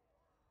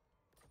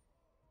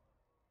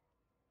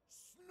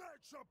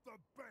 Snatch up the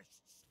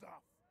best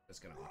stuff.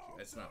 Just gonna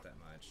occupy. It's not that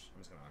much. I'm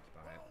just gonna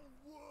occupy it.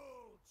 The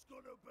world's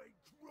gonna be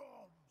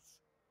Grom's.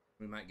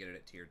 We might get it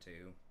at tier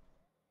 2.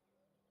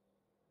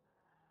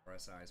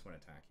 RSIs when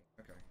attacking.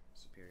 Okay.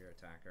 Superior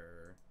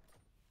attacker.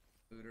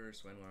 Looter,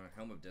 Swindler.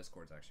 Helm of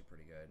Discord's actually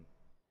pretty good.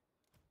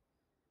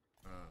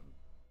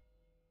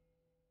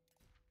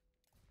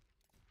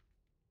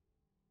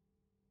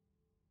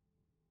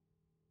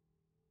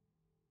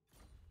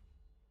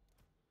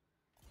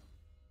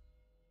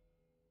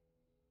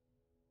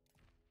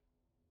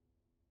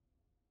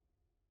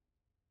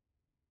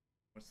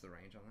 What's the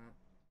range on that?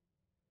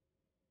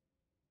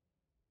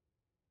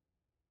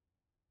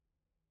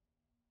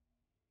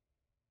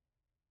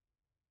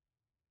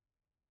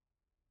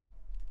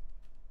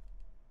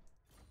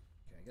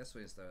 Okay, I guess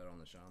we just throw it on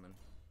the shaman.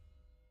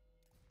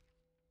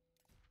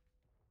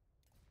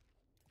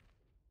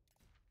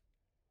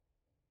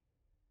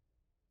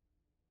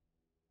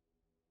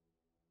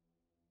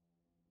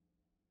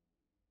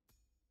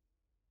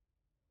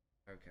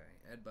 Okay,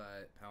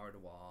 Headbutt, Power to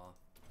Wall.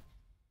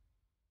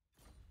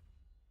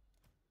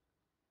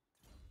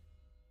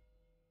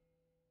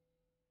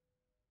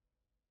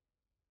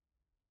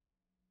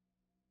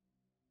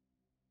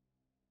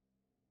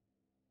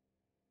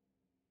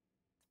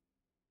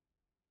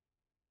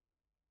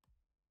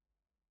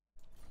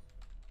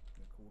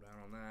 Hold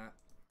down on that.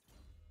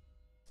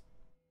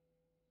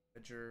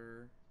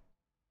 Pitcher.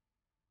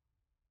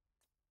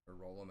 Or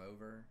roll him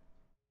over.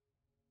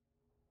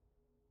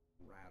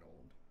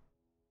 Rattled.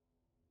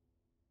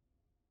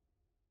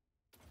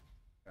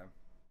 Okay.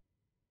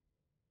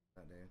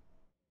 That dude.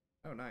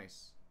 Oh,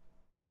 nice.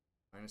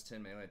 Minus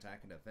 10 melee attack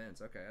and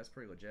defense. Okay, that's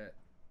pretty legit.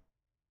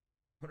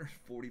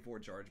 144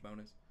 charge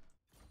bonus.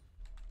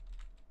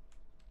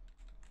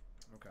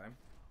 Okay.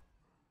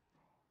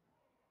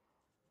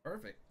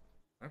 Perfect.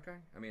 Okay.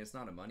 I mean, it's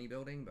not a money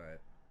building,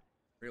 but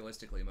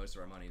realistically, most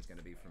of our money is going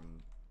to be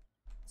from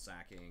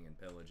sacking and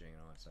pillaging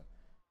and all that stuff.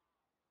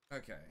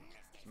 Okay.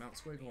 So Mount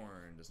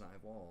Squighorn does not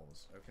have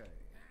walls. Okay.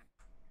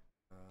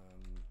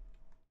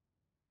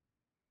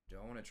 Do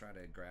I want to try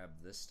to grab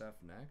this stuff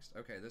next?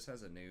 Okay, this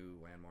has a new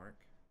landmark.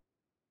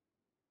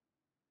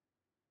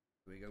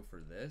 Do we go for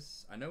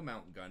this? I know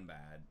Mount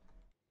Gunbad.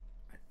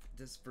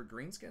 Does for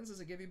Greenskins, does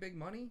it give you big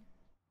money?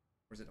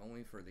 Or is it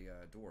only for the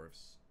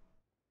Dwarfs?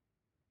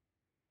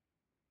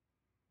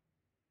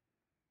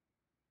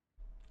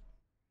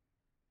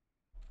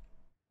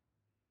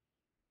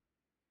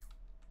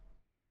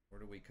 Or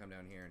do we come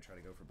down here and try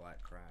to go for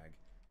Black Crag?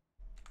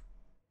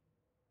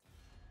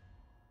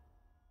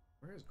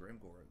 Where is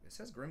Grimgor? It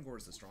says Grimgor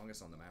is the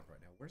strongest on the map right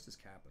now. Where's his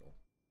capital?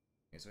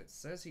 Okay, so it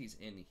says he's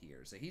in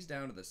here. So he's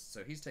down to this.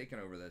 So he's taking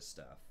over this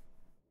stuff.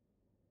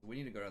 We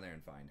need to go down there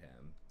and find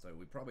him. So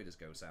we probably just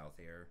go south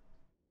here.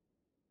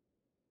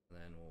 And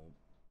then we'll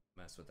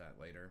mess with that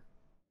later.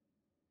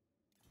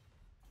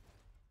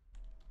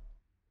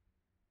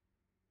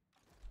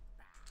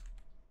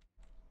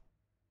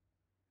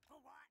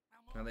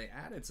 Now they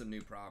added some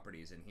new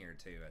properties in here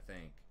too, I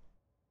think.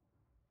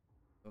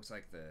 Looks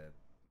like the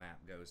map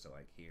goes to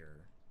like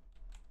here.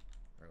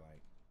 Or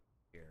like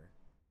here.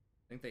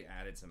 I think they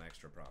added some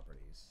extra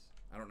properties.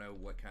 I don't know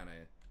what kind of...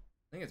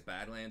 I think it's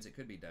Badlands. It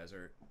could be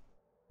desert.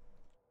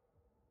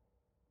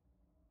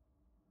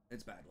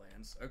 It's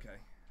Badlands. Okay.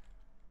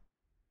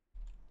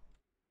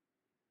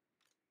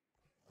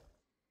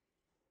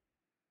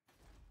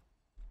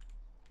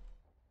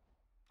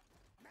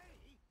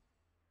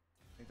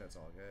 I think that's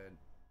all good.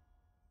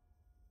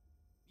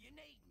 You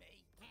need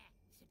me? Yeah,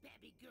 so better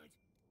be good.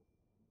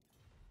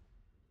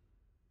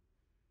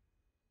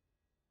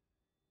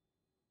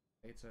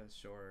 Pizza,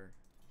 sure.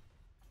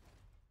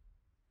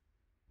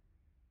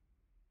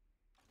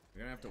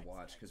 We're gonna have to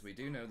watch, because we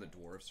do know the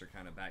Dwarfs are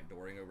kind of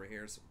backdooring over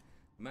here, so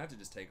I'm gonna have to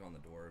just take on the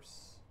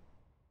Dwarfs.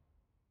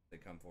 They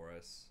come for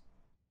us.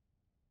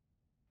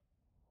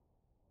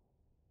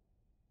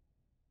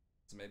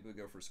 So maybe we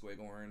go for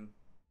Squighorn,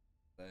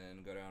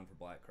 then go down for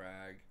Black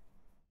Crag.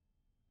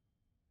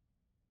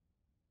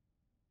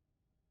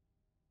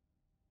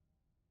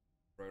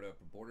 Wrote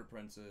up a Border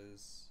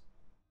Princes.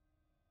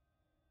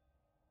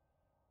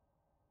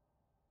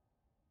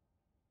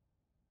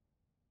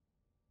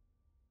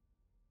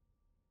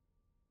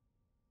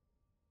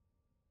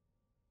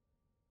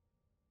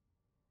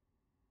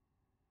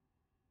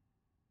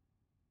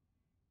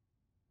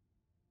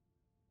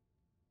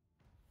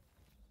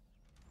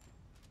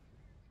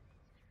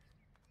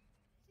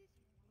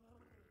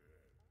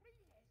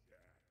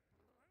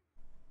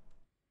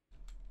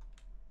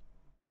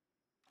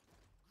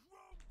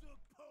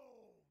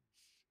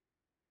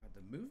 God,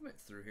 the movement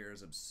through here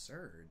is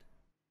absurd.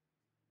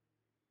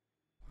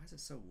 Why is it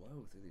so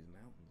low through these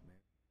mountains, man?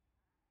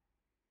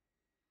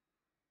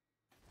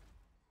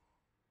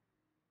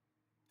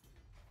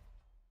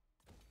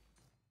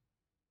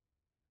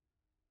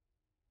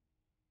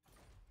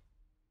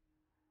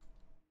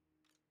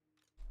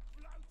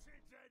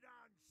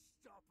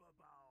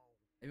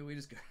 Maybe we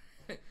just go,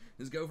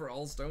 just go for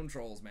all stone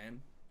trolls,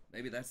 man.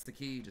 Maybe that's the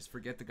key. Just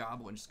forget the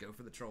goblins. Just go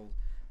for the trolls.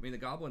 I mean, the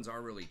goblins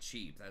are really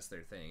cheap. That's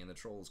their thing, and the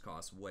trolls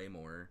cost way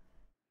more.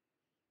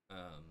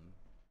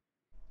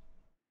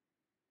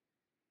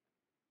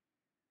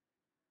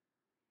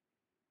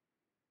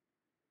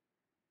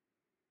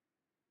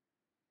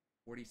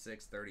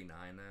 46.39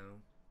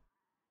 though.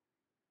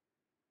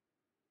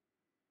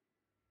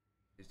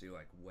 Just do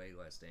like way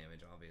less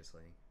damage,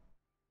 obviously.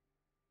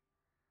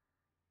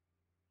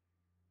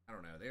 I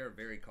don't know. They are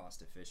very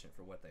cost efficient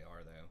for what they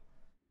are, though.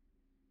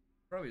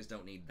 Probably just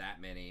don't need that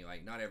many.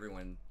 Like, not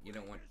everyone. You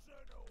don't want,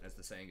 as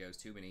the saying goes,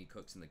 too many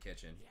cooks in the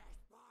kitchen. Yes,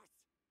 boss.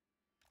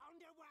 On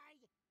the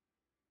way.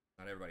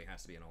 Not everybody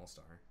has to be an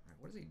all-star. Right,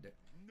 what does he do?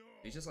 No.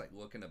 He's just like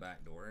looking the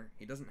back door.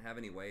 He doesn't have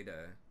any way to.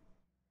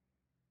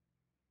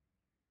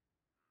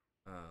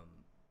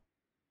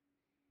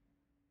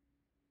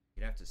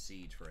 You'd have to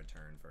siege for a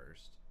turn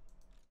first.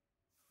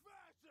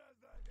 Faster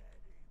than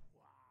anyone.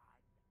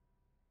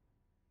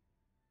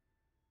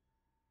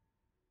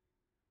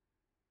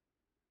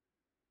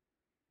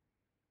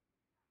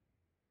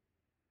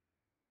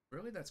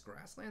 Really? That's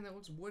grassland? That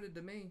looks wooded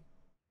to me.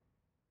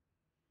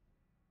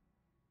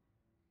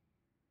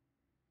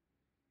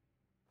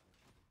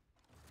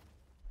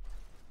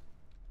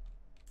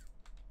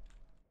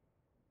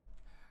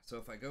 So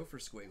if I go for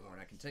Squighorn,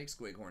 I can take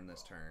Squighorn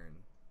this turn.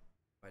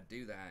 If I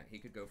do that, he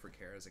could go for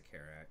Kara as a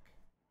Karak.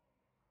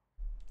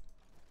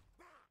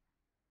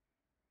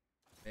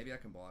 Maybe I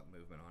can block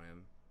movement on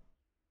him.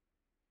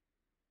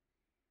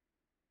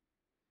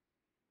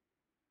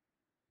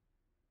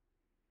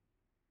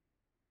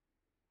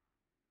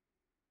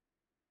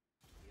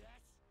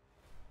 Yes?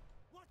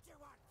 What do you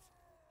want?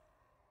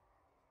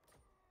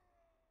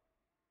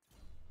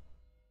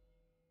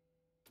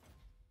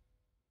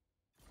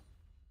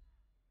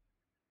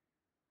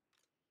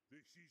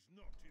 This is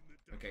not in the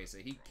Okay, so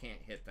he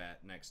can't hit that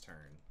next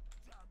turn.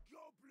 The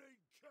Goblin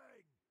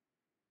King!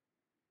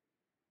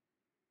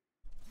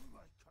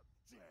 Make him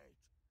dead!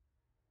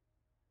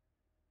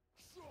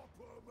 Chop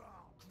him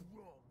out!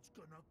 Grom's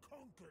gonna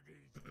conquer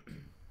these!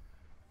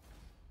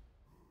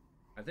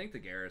 I think the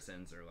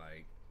garrisons are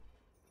like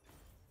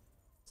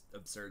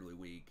absurdly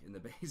weak in the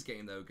base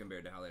game though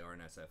compared to how they are in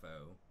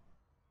SFO.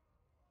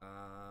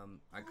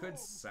 I could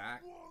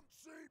sack.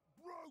 Wants it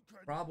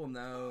broken! Problem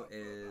though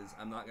is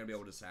I'm not gonna be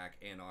able to sack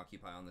and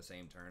occupy on the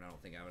same turn. I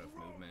don't think I have enough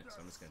movement, so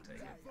I'm just gonna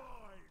take it. Divine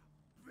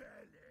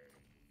belly!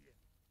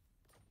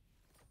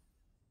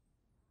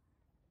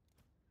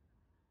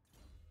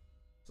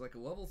 So like a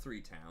level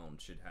 3 town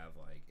should have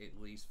like at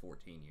least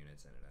 14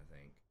 units in it, I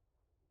think.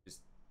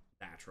 Just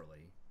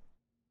naturally.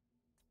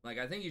 Like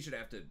I think you should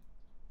have to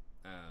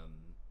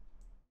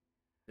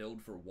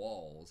build for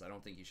walls. I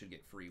don't think you should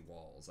get free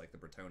walls like the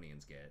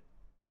Bretonians get.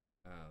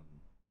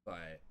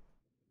 But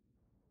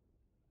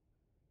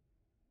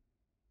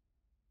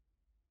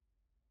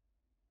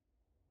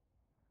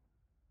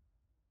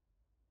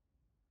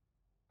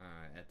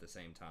at the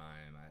same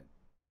time,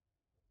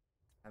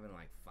 having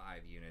like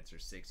 5 units or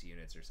 6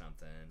 units or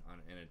something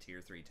in a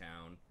tier 3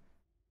 town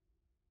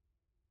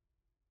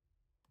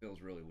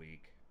feels really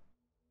weak.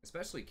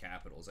 Especially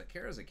capitals. Like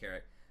Kara's a Kara.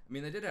 I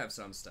mean, they did have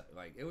some stuff.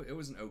 Like it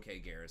was an okay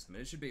garrison.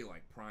 It should be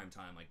like prime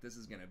time. Like this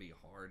is gonna be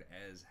hard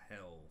as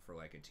hell for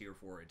like a tier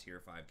 4 or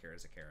tier 5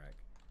 Kara's a Karak.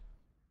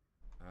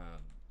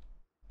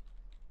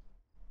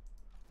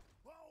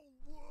 Whole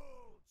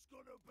world's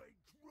gonna be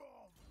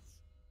Groms!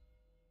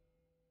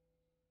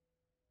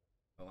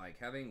 But like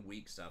having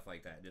weak stuff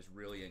like that just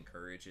really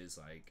encourages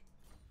like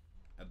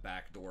a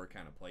backdoor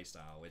kind of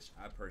playstyle, which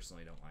I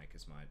personally don't like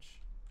as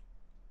much.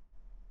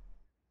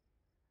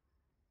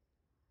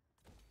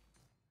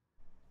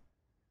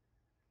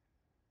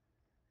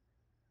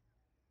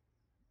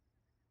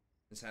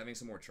 Just having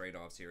some more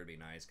trade-offs here would be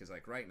nice, because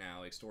like right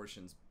now,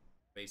 extortion's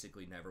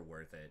basically never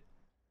worth it.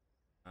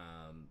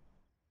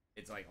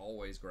 It's like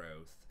always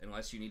growth.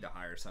 Unless you need to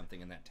hire something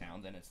in that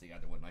town, then it's the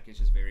other one. Like it's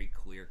just very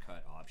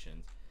clear-cut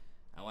options.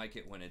 I like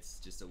it when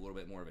it's just a little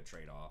bit more of a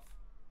trade-off.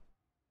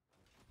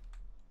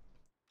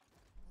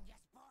 Yes,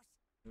 boss.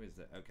 Who is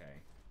that?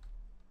 Okay.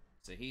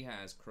 So he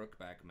has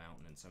Crookback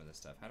Mountain and some of this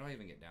stuff. How do I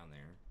even get down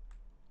there?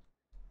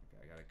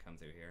 Okay, I gotta come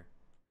through here.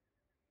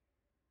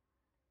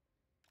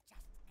 Just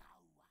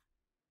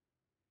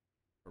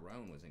go.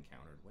 Barone was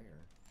encountered.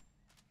 Where?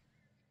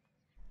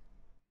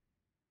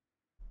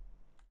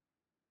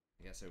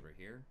 I guess over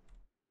here?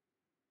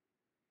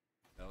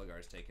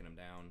 Belagar's taking him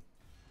down.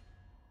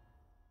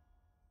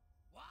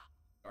 What?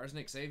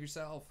 Arsenic, save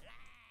yourself!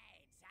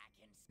 Blades, I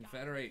can stop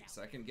Confederates,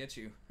 without I can get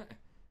you.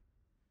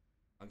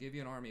 I'll give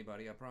you an army,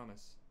 buddy, I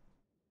promise.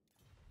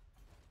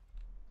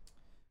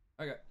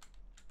 Okay.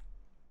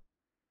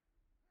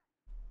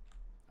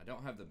 I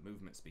don't have the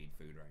movement speed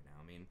food right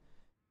now. I mean,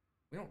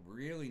 we don't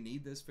really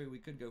need this food. We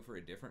could go for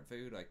a different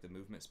food, like the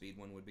movement speed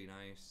one would be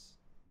nice,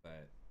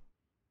 but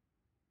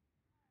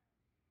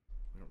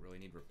we don't really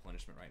need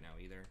replenishment right now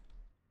either.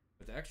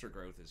 But the extra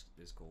growth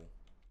is cool.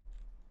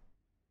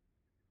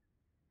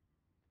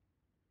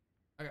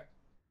 Okay.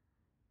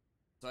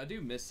 So I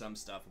do miss some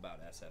stuff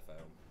about SFO.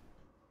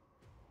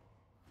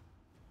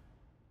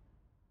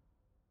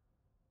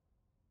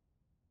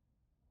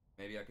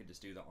 Maybe I could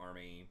just do the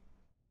army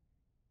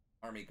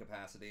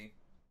capacity.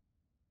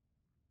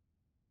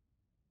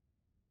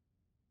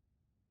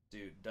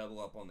 Do double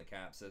up on the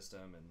cap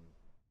system and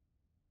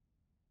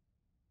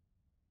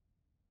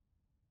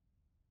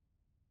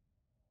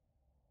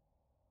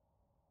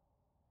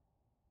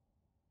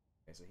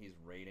okay, so he's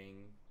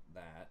raiding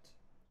that.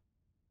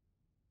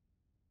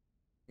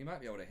 He might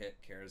be able to hit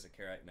Kara's a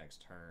Karak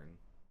next turn.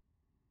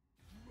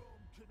 Grom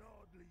can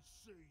hardly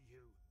see you.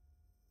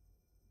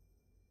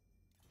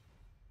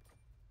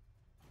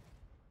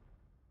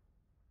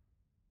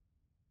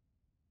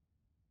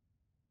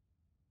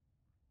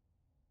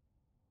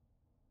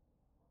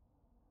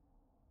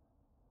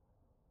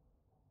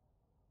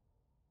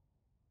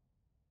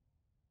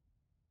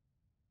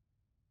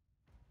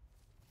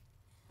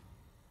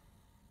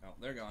 Oh,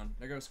 they're gone.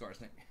 There goes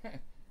Scarsnake.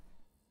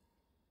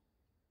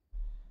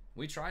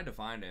 We tried to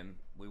find him.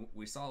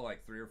 We saw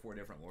like 3 or 4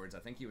 different lords. I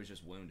think he was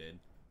just wounded.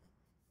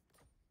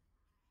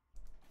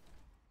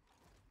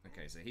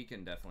 Okay, so he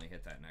can definitely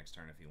hit that next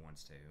turn if he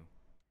wants to.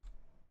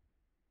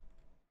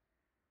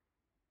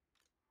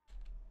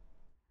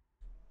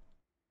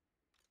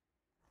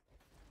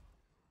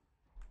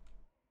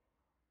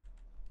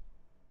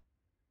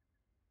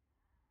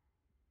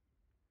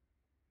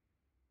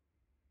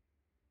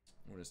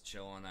 We'll just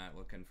chill on that,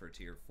 looking for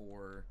tier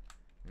 4.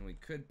 And we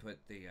could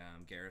put the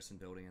garrison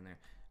building in there.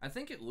 I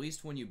think at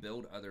least when you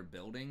build other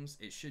buildings,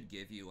 it should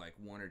give you like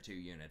 1 or 2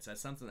 units. That's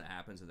something that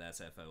happens with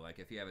SFO. Like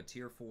if you have a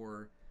tier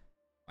 4,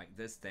 like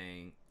this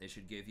thing, it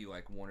should give you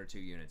like 1 or 2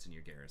 units in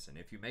your garrison.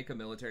 If you make a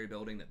military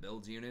building that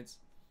builds units,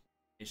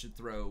 it should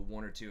throw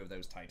 1 or 2 of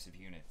those types of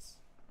units.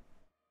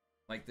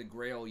 Like the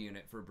Grail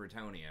unit for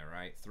Bretonia,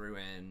 right? Threw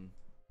in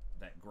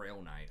that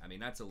Grail Knight. I mean,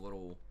 that's a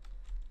little...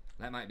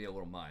 That might be a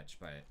little much,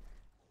 but...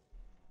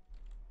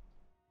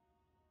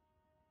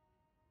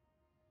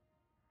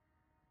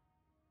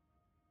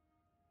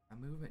 My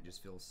movement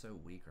just feels so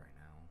weak right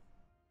now.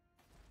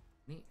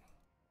 Neat.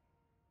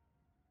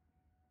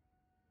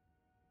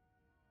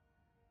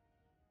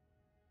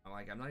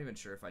 I'm not even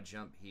sure if I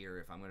jump here,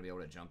 if I'm going to be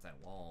able to jump that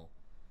wall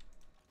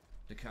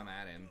to come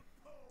at him.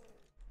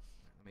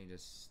 Let me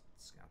just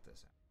scout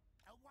this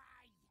out.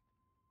 Away!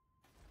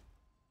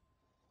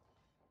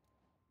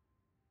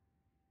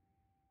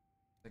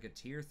 Like a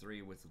tier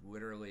 3 with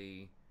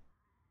literally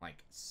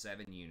like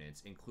 7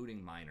 units,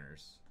 including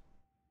miners.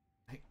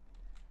 Like,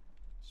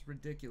 it's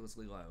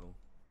ridiculously low.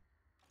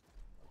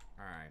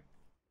 Alright.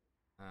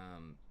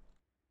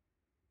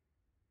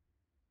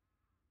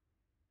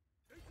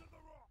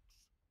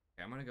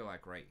 Okay, I'm gonna go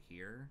like right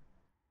here.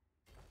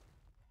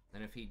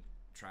 Then if he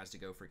tries to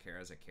go for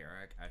Kara's at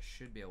Karak, I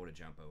should be able to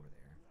jump over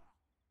there.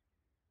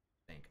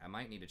 I think. I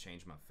might need to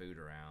change my food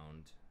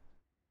around.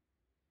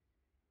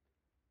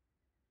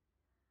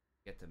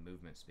 Get the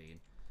movement speed.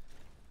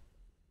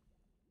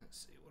 Let's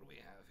see, what do we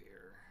have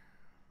here?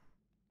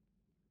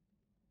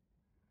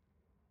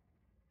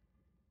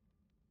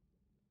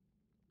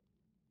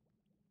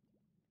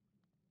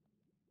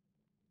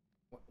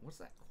 What's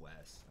that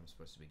quest I'm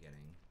supposed to be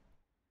getting?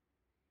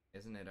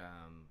 Isn't it,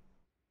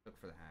 look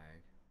for the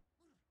hag?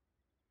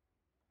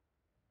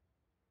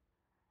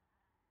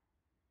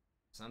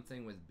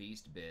 Something with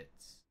beast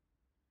bits.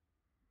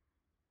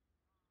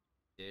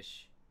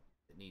 Dish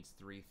that needs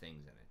 3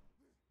 things in it.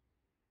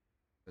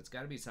 So it's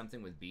got to be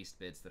something with beast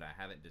bits that I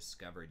haven't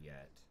discovered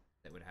yet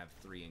that would have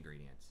 3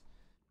 ingredients.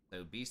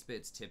 So beast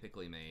bits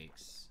typically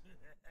makes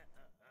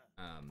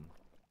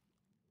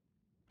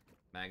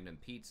Magnum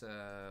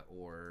Pizza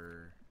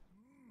or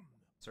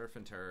Surf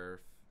and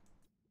Turf,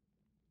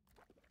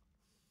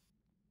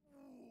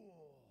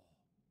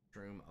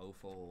 Shroom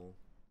Offal,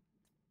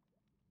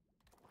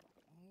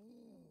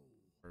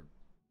 or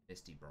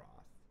Misty Broth.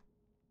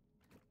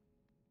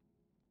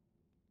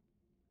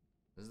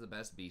 This is the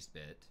best beast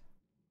bit.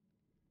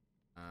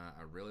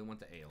 I really want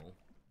the ale.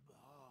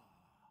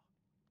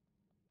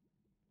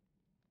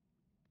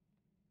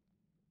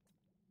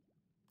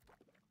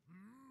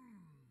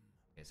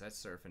 Okay, so that's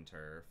Surf and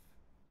Turf.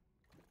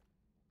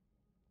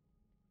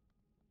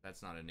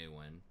 That's not a new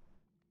one.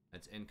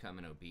 That's Income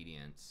and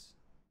Obedience.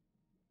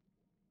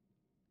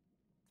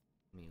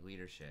 I mean,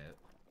 Leadership.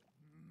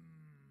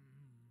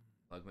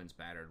 Bugman's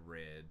Battered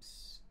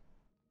Ribs.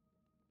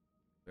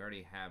 We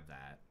already have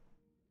that.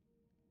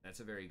 That's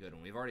a very good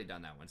one. We've already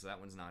done that one, so that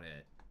one's not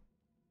it.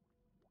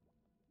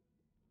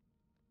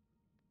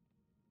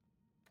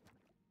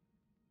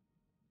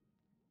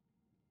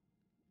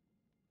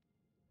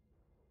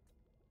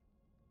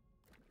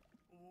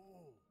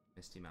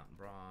 Misty Mountain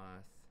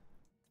Broth.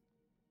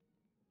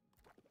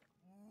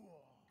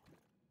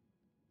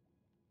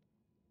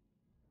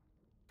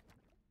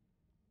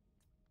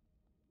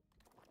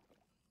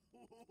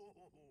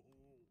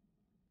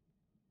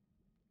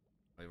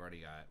 We've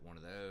already got one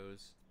of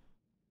those.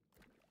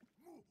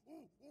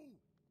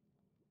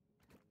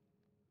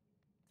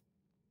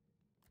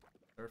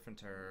 Surf and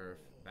Turf,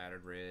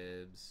 Battered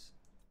Ribs,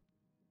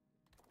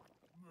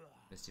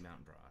 Misty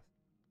Mountain Broth.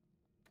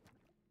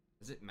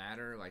 Does it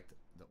matter, like,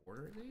 the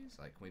order of these?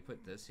 Like, can we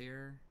put this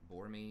here?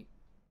 Boar meat.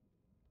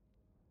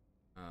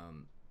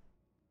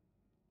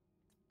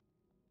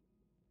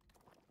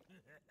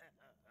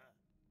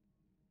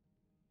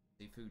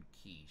 Seafood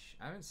quiche.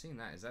 I haven't seen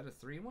that. Is that a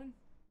 3 one?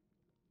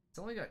 It's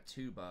only got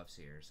 2 buffs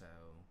here, so...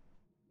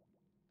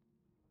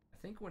 I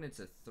think when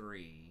it's a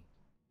 3...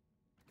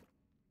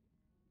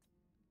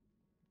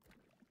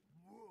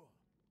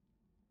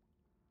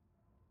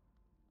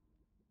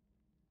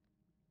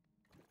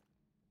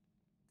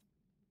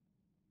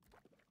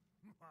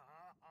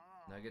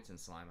 Nuggets and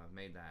slime, I've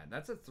made that.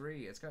 That's a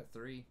 3. It's got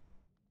 3.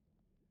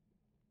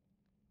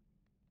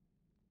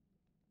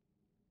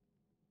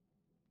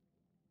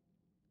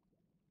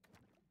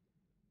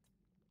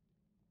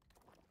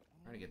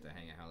 Trying to get the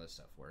hang of how this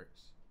stuff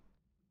works.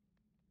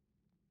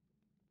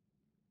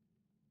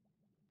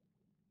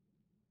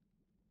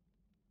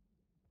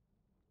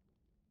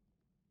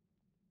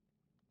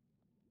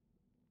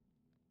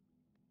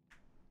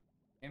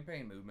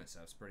 Campaign movement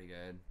stuff's pretty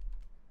good,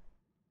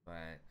 but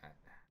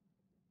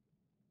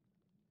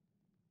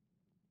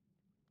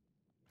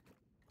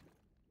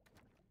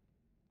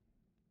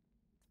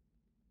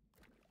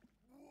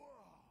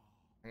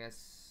I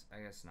guess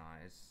not.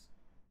 It's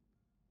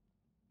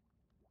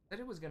said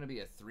it was gonna be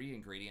a 3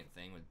 ingredient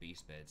thing with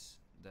beast bits.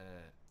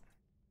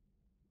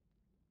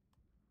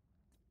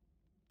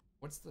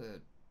 What's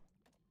the?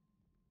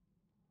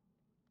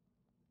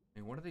 I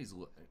mean, what are these?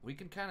 We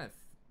can kind of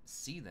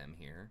see them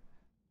here.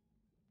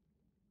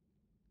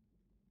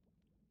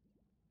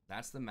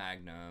 That's the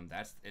Magnum.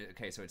 That's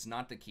okay. So it's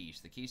not the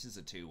quiche. The quiche is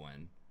a 2-1. 2,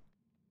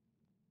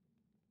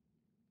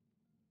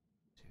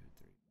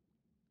 3.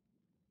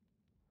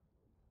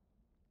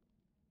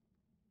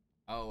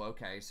 Oh,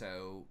 okay.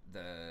 So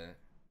the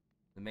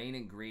main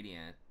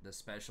ingredient, the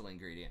special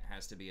ingredient,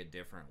 has to be a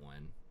different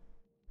one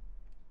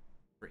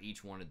for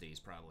each one of these,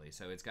 probably.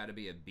 So it's got to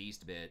be a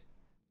beast bit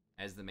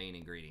as the main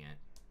ingredient.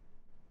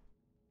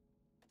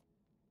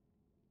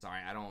 Sorry,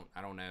 I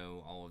don't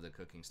know all of the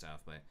cooking stuff,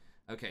 but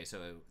okay.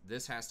 So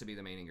this has to be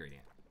the main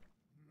ingredient.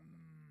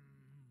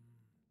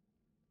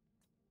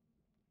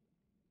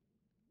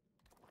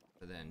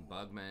 So then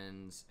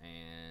Bugman's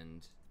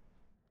and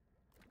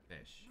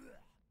fish.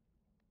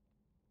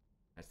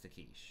 That's the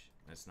quiche.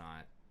 That's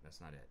not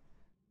it.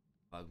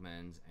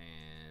 Bugman's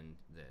and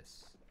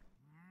this.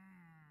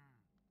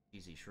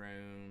 Easy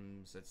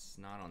shrooms. That's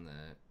not on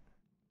the...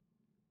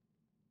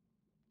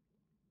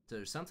 So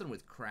there's something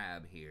with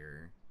crab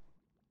here.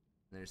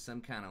 There's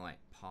some kind of like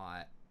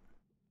pot.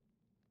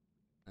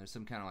 There's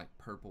some kind of like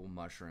purple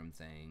mushroom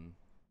thing.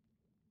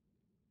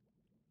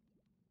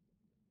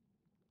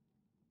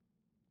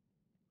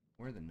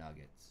 Where are the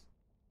nuggets?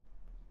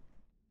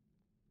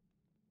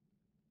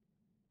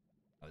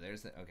 Oh,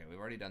 there's the... Okay, we've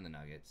already done the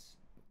nuggets.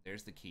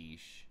 There's the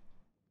quiche.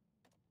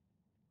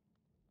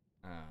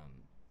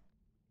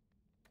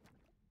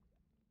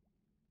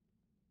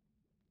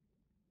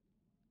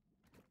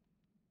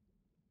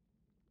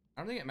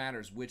 I don't think it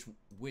matters which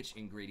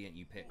ingredient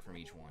you pick from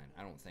each one.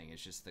 I don't think.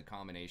 It's just the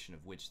combination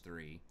of which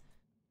 3.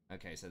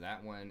 Okay, so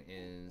that one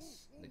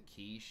is the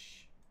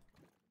quiche.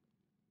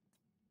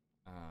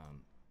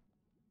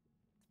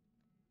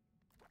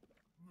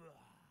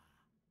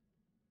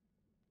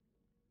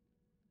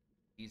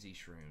 Easy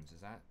shrooms.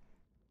 Is that?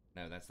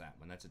 No, that's that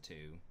one. That's a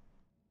 2.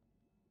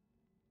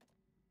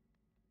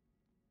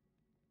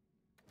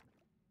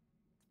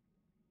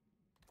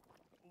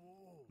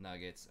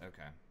 Nuggets.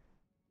 Okay.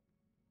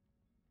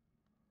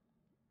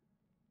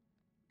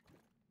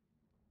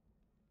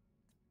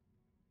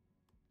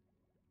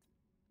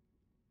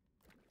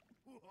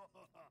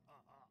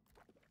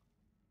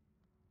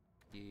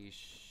 Yeesh.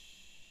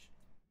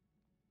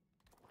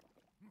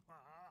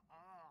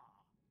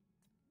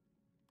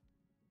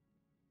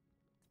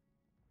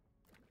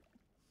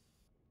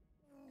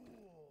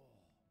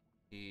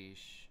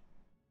 Yeesh.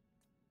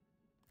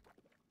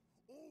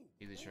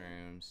 Easy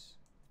shrooms.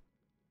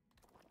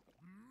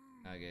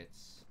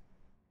 Nuggets.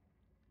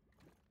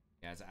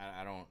 Yeah,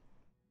 I don't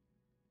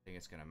think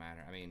it's gonna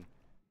matter. I mean...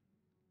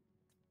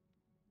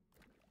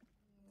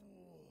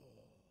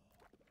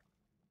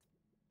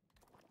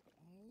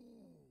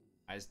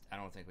 I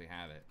don't think we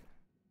have it.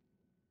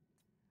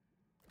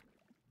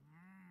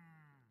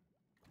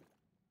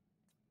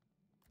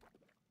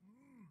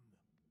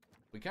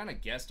 We kind of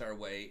guessed our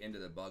way into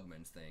the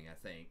Bugman's thing, I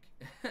think.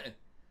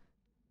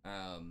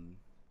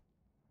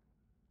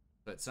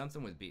 But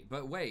something with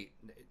but wait,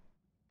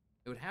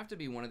 it would have to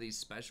be one of these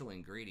special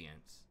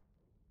ingredients.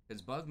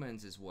 Because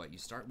Bugman's is what? You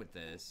start with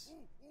this.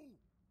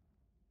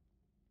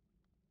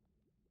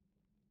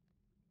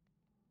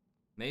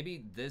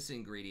 Maybe this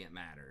ingredient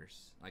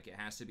matters. Like it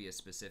has to be a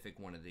specific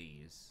one of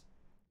these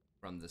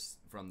from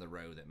the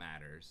row that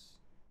matters.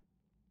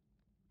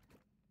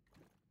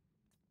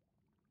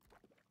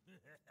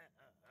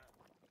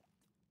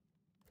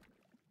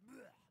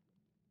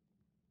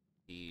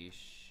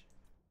 Quiche.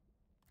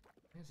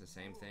 It's the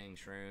same thing.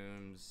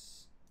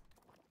 Shrooms.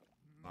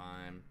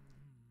 Lime.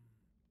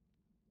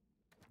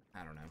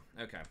 I don't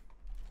know. Okay.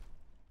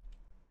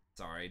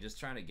 Sorry, just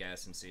trying to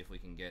guess and see if we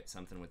can get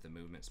something with the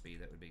movement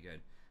speed that would be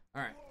good.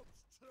 All right.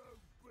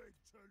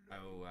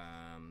 Oh,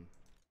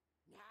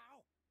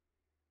 Now?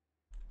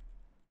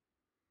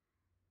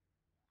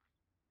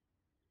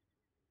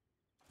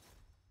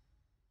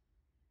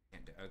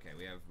 can't do, okay,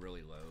 we have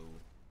really low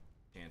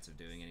chance of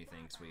doing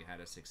anything because we had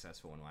a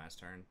successful one last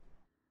turn.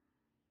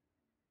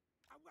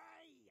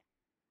 Away!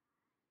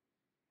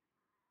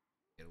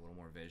 Get a little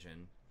more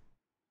vision.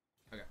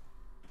 Okay.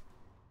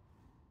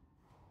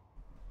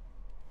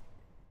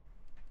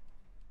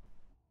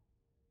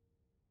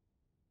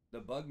 The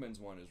Bugman's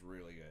one is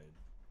really good.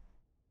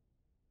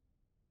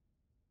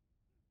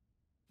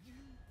 You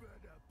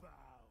better bow.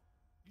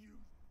 You.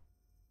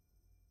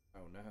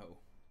 Oh no.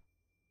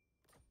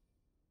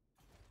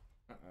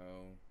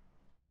 Uh-oh.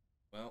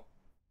 Well,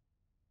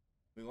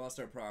 we lost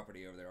our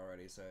property over there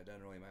already, so it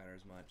doesn't really matter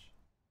as much.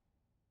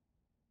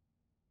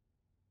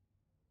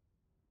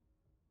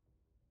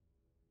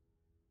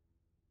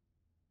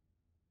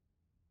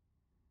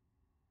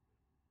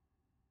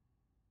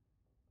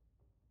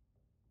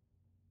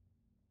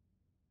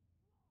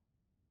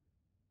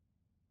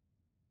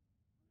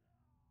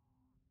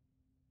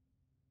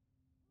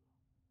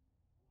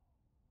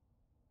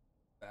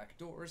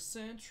 Backdoor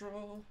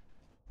Central.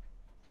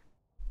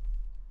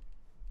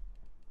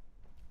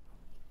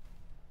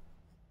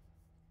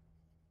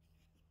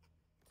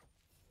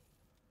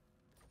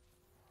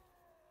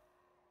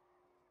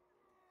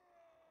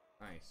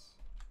 Nice.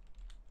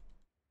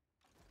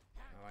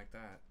 I like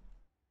that.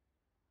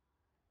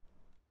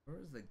 Where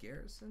is the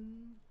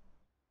garrison?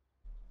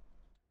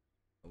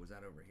 Oh, was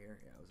that over here?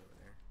 Yeah, it was over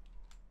there.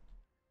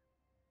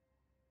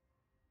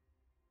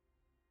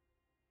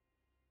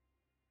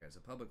 Okay, so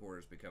public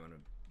order's becoming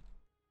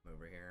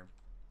over here.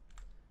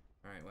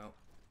 Alright, well.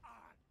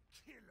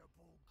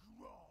 Unkillable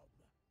Grom.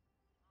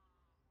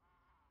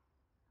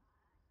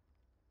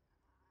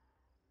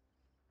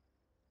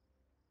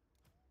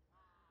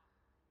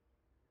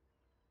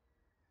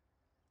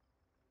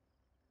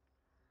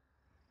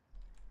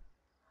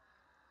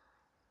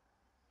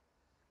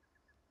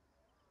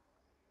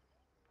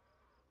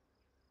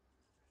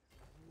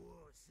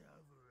 What's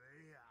over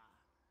here?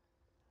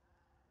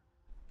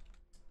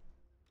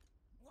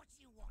 What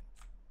do you want?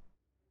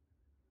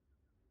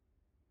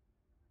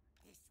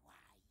 This way.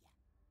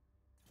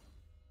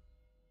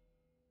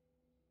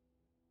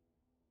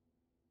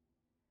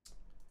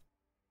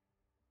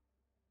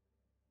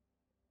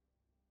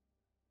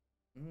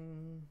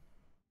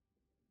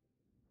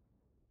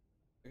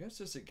 I guess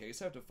just in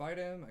case I have to fight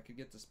him, I could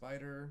get the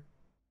spider.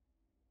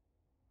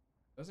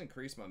 Does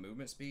increase my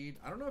movement speed.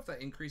 I don't know if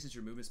that increases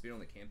your movement speed on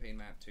the campaign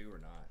map too or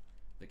not.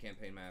 The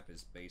campaign map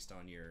is based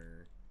on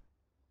your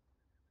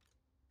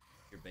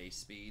base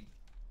speed,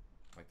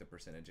 like the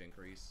percentage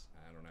increase.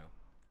 I don't know.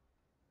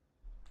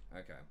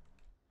 Okay.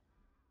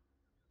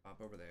 Pop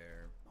over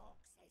there. Mark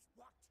says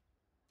what?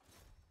 I say.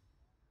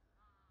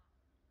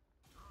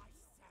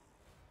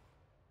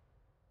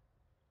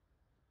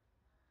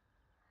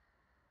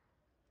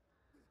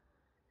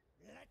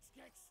 Let's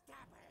get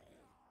stabby.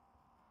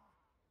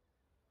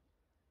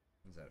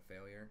 Is that a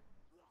failure?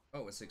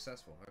 Oh, it's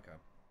successful. Okay.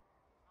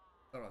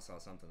 Thought I saw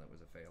something that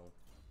was a fail.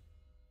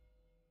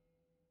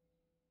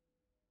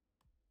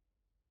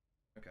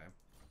 Okay.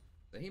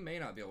 So he may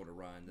not be able to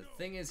run. The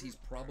thing is, he's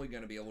probably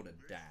going to be able to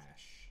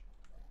dash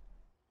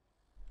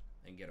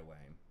and get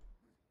away.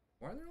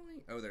 Why are there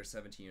only... Oh, there's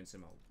 17 units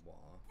in my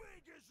wall.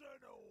 Big as an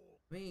orc.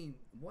 I mean,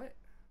 what?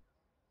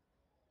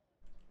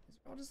 It's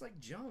all just like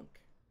junk.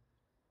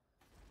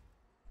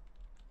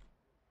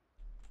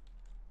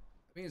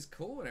 I mean, it's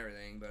cool and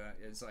everything, but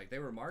it's like they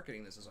were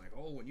marketing this as like,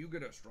 oh, when you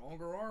get a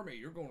stronger army,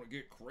 you're going to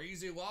get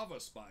crazy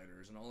lava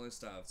spiders and all this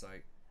stuff. It's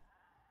like,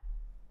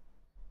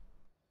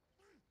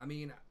 I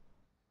mean,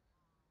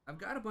 I've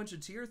got a bunch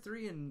of tier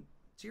 3 and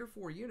tier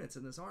 4 units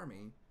in this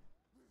army.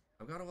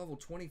 I've got a level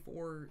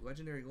 24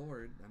 legendary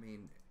lord. I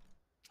mean,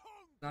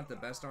 not the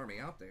best army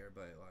out there,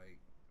 but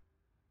like,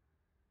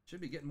 should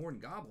be getting more than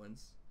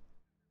goblins.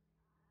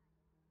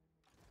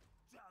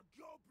 The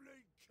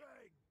Goblin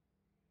King.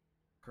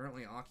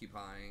 Currently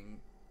occupying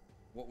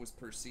what was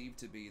perceived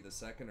to be the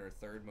second or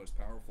third most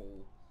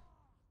powerful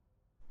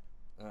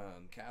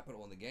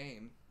capital in the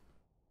game.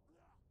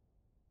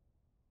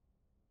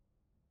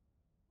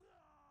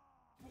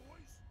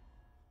 Boys,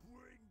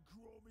 bring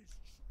Grom's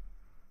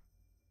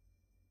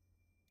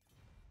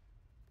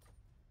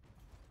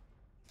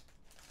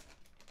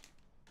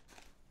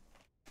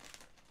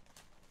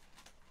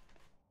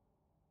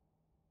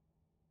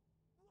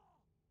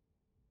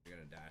You're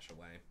gonna dash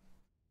away.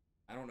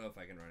 I don't know if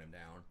I can run him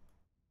down.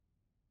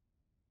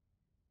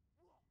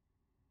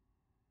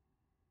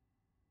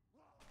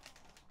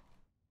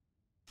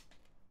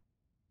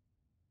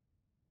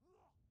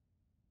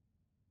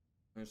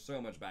 There's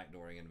so much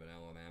backdooring in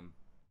vanilla, man.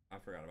 I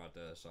forgot about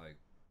this. Like,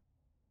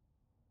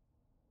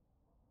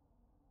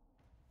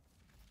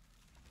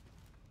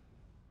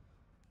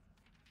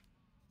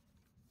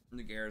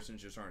 the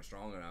garrisons just aren't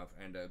strong enough,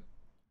 and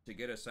to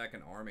get a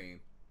second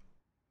army,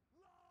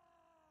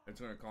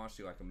 it's gonna cost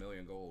you like 1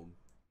 million gold.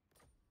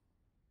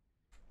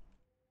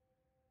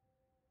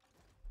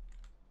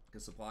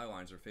 Because supply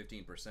lines are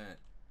 15%.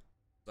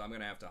 So I'm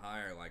going to have to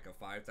hire like a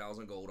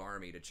 5,000 gold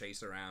army to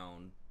chase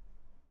around,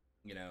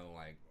 you know,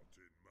 like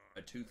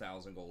a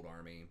 2,000 gold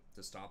army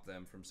to stop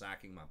them from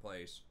sacking my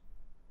place.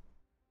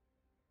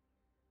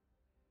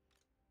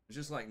 It's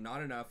just like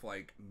not enough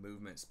like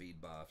movement speed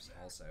buffs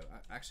also.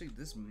 Actually,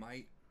 this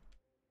might...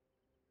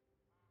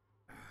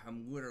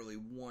 I'm literally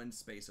one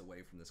space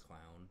away from this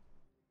clown.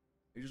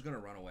 He's just going to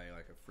run away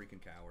like a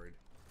freaking coward.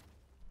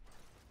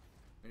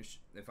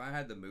 If I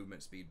had the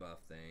movement speed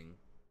buff thing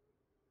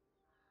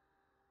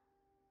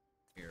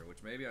here,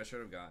 which maybe I should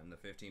have gotten the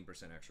 15%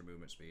 extra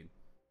movement speed.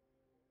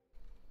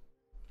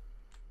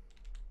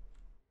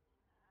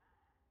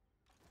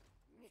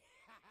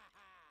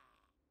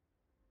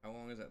 How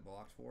long is that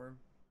blocked for?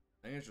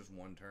 I think it's just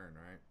one turn,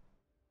 right?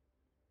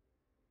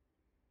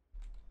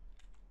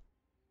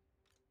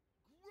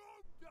 Grom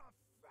the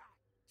Fat.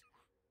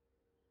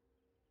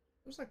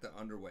 Looks like the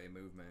underway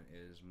movement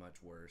is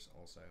much worse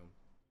also.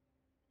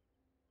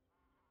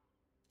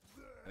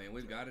 I mean,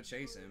 we've got to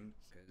chase him,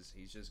 because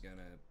he's just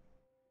gonna...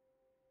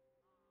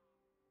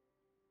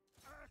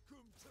 Hack 'em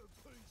to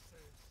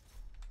pieces.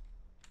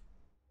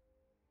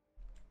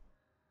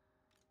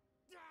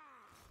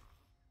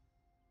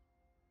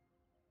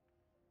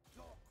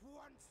 Doc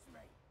wants me.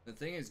 The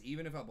thing is,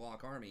 even if I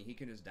block army, he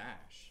can just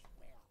dash.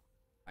 Well,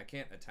 I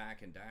can't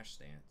attack in dash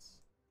stance.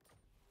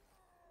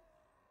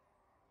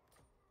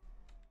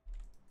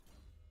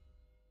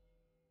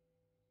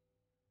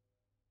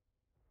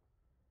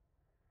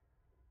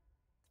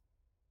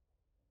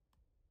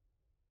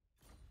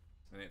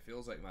 And it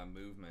feels like my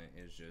movement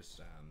is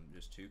just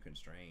too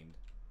constrained.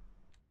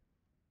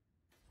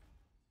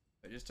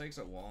 It just takes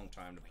a long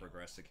time to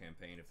progress the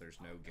campaign if there's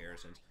no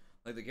garrisons.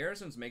 Like, the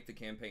garrisons make the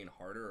campaign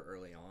harder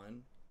early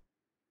on.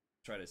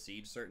 Try to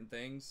siege certain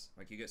things.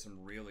 Like, you get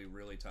some really,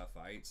 really tough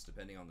fights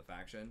depending on the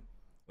faction,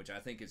 which I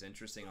think is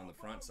interesting on the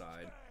front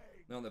side.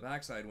 Now, on the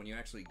back side, when you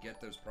actually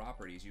get those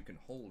properties, you can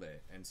hold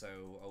it. And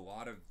so a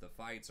lot of the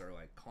fights are,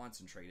 like,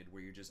 concentrated,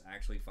 where you're just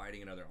actually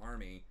fighting another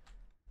army,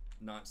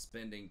 not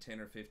spending 10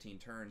 or 15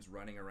 turns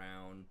running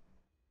around,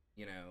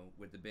 you know,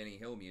 with the Benny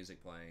Hill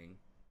music playing,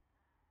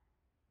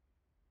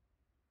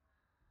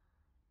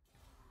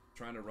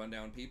 trying to run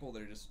down people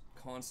that are just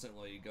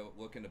constantly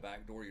looking to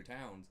backdoor your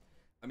towns.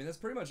 I mean, that's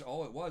pretty much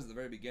all it was at the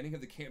very beginning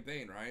of the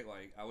campaign, right?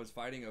 Like, I was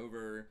fighting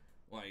over,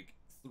 like,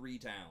 3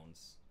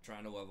 towns,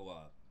 trying to level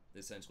up,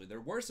 essentially.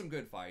 There were some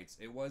good fights.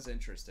 It was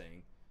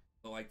interesting.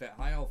 But, like, that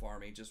High Elf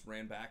army just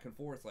ran back and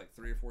forth, like,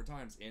 3 or 4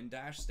 times in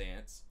dash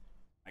stance.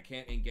 I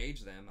can't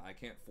engage them. I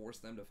can't force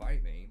them to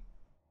fight me.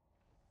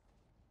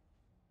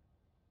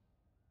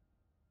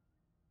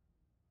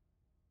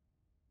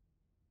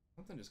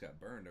 Something just got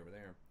burned over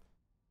there.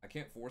 I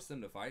can't force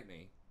them to fight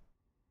me.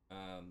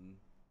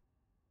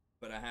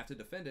 But I have to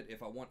defend it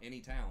if I want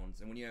any towns.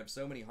 And when you have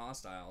so many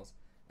hostiles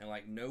and,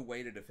 like, no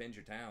way to defend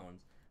your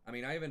towns. I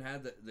mean, I even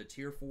had the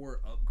tier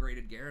 4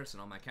 upgraded garrison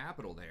on my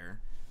capital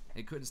there.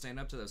 It couldn't stand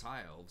up to those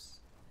High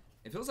Elves.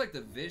 It feels like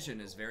the vision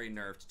is very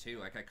nerfed, too.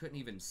 Like, I couldn't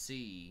even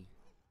see...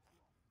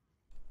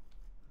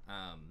 Okay,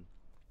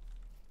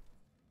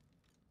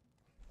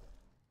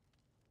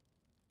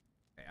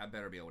 I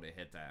better be able to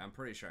hit that. I'm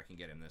pretty sure I can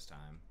get him this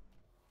time.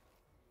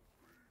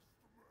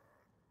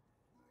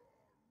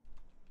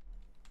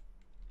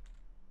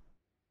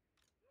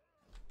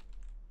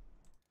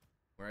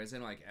 Whereas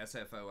in, like,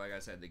 SFO, like I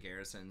said, the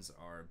garrisons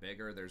are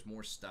bigger. There's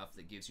more stuff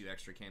that gives you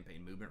extra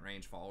campaign movement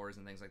range, followers,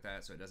 and things like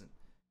that, so it doesn't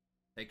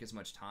take as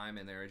much time,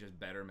 and there are just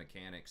better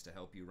mechanics to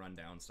help you run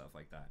down stuff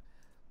like that.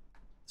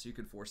 So you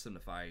can force them to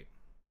fight.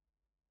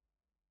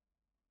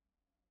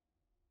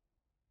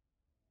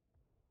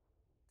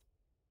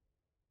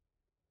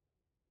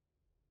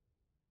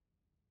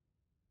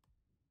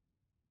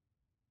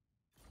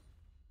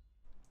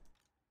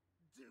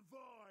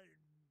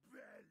 Divine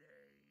belly.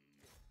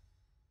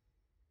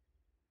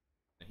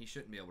 And he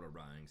shouldn't be able to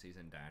run because he's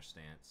in dash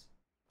stance.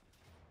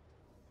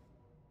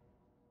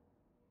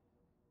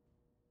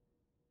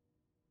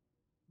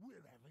 We're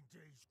having these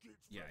kids.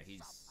 Yeah,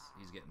 he's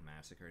getting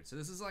massacred. So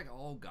this is like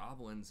all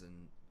goblins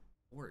and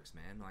orcs,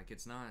 man. Like,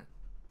 it's not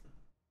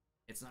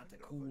the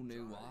cool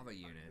new lava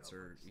units,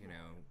 or, you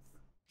know,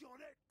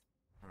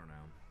 I don't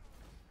know.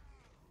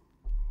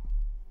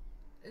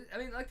 I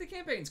mean, like, the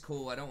campaign's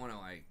cool. I don't want to,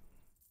 like,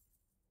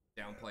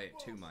 downplay it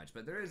too much,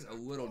 but there is a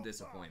little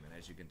disappointment,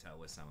 as you can tell,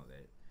 with some of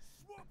it.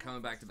 Like,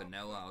 coming back to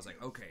vanilla, I was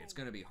like, okay, it's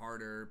gonna be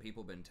harder.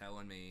 People been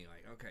telling me,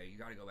 like, okay, you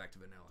gotta go back to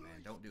vanilla,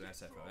 man. Don't do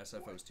SFO.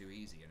 SFO's too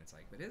easy. And it's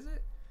like, but is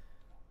it?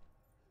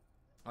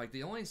 Like,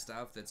 the only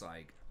stuff that's,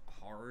 like,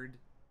 hard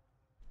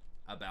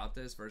about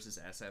this versus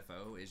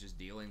SFO is just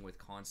dealing with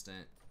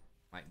constant,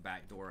 like,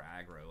 backdoor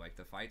aggro. Like,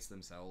 the fights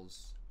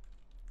themselves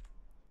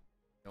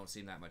don't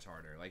seem that much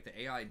harder. Like,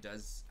 the AI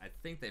does, I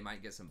think they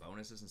might get some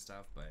bonuses and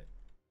stuff, but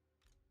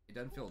it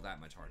doesn't feel that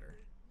much harder,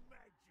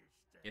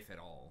 if at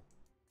all.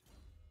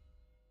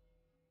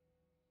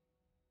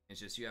 It's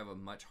just you have a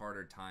much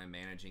harder time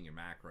managing your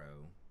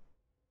macro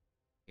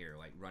here,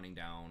 like running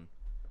down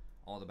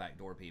all the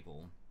backdoor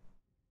people.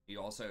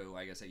 You also,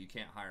 like I said, you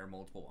can't hire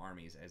multiple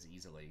armies as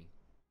easily.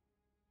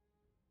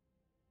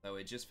 So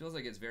it just feels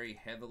like it's very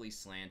heavily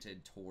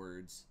slanted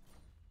towards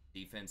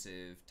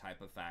defensive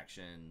type of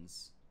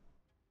factions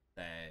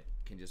that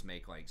can just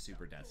make, like,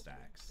 super death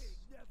stacks.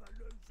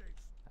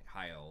 Like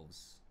High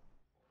Elves,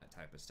 that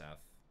type of stuff.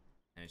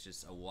 And it's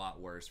just a lot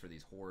worse for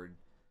these horde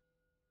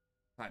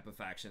type of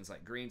factions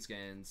like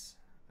Greenskins,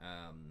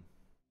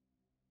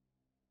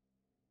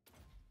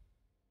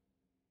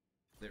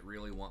 that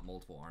really want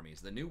multiple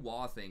armies. The new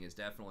WoW thing is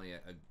definitely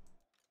a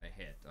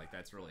hit. Like,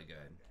 that's really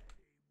good.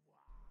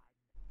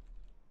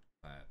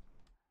 But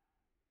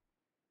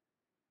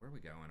where are we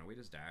going? Are we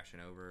just dashing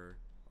over?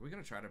 Are we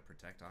gonna try to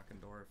protect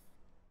Ockendorf?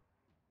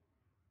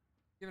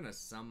 Giving us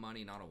some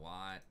money, not a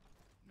lot.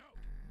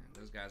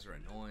 Those guys are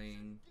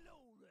annoying.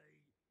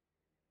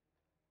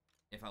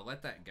 If I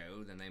let that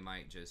go, then they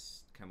might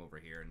just come over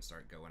here and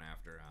start going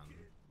after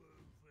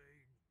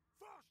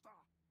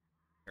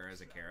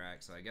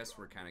Karak. So I guess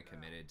we're kind of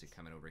committed to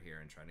coming over here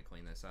and trying to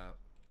clean this up.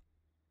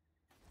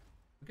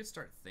 We could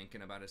start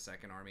thinking about a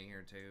second army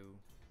here too.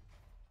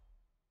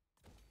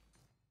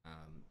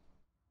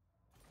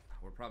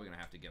 We're probably gonna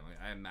have to go.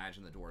 I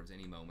imagine the dwarves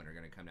any moment are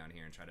gonna come down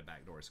here and try to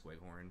backdoor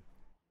Squighorn.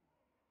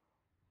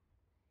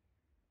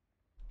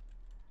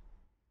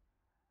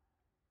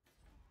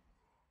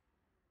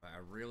 But I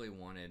really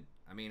wanted...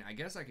 I mean, I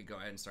guess I could go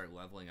ahead and start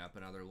leveling up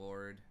another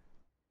lord.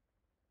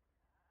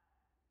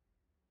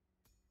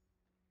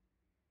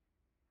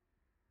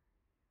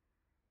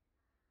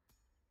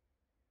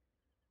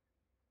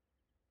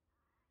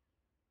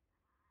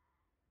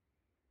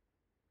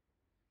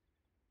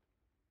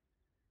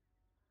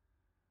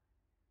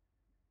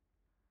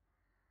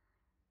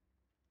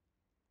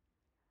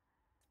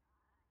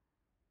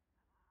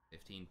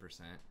 15%.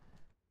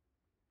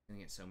 Gonna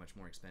get so much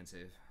more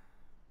expensive.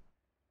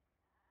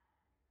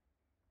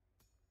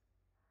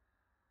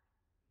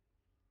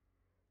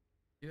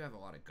 Do have a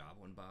lot of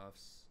goblin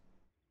buffs.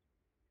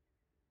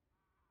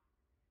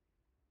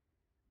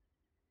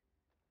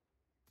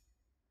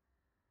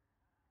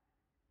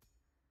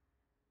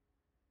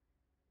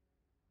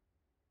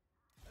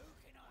 Who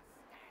can I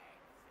stand?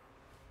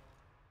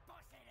 Boss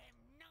of them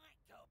night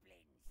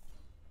goblins.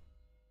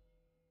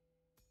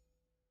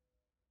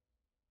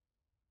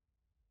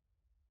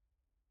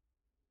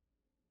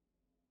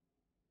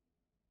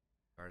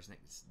 Arsenic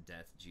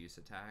death juice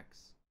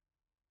attacks.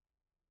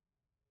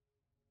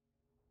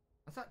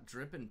 I thought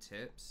Drippin'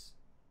 Tips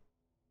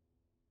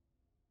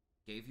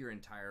gave your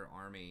entire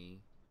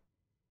army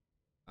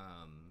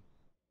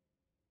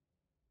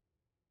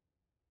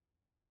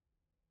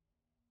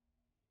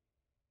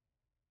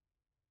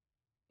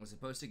was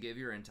supposed to give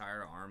your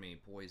entire army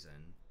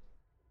poison.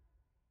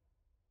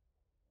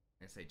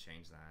 I guess they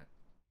changed that.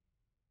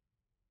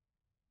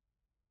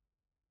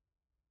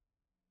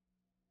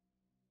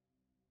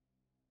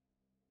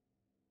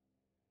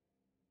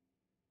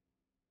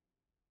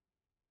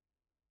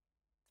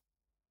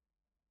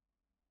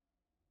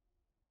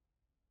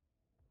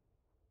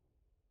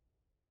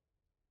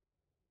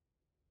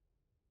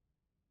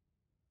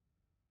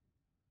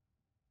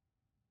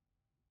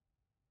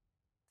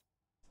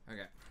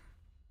 Okay.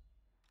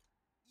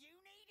 You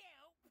need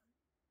help?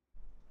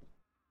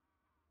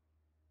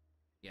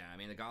 Yeah, I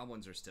mean, the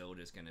goblins are still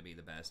just going to be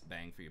the best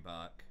bang for your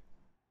buck.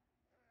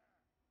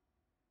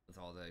 With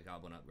all the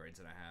goblin upgrades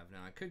that I have.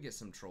 Now, I could get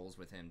some trolls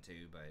with him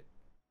too, but...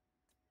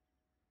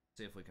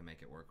 see if we can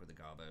make it work with the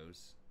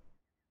gobos.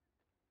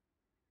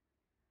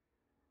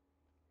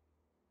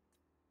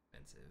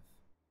 Expensive.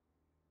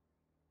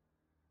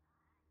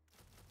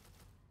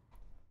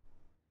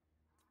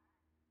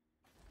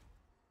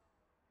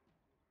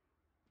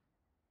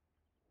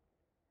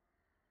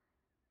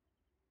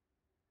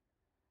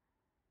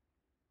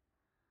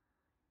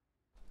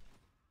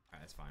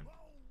 Alright, that's fine. The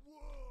whole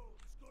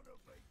world's gonna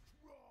be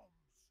Groms.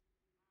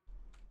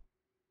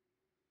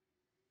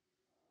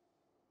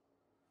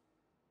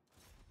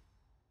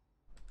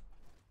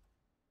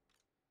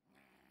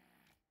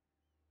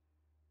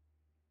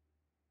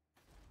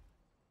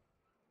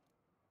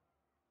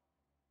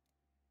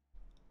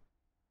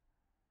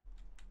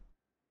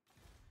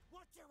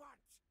 What you want?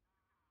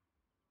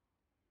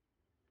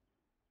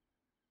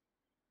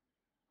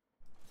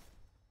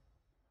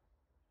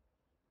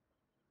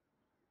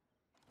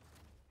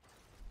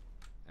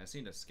 I just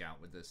need to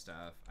scout with this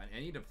stuff. I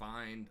need to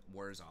find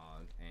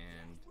Wurzog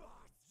and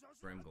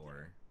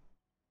Grimgore.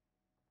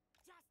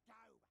 Just go.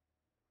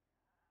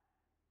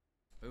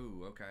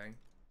 Ooh, okay.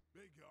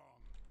 Big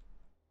on.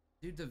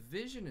 Dude, the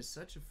vision is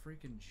such a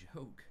freaking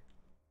joke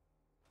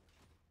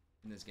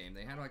in this game.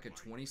 They had like a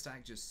 20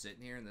 stack just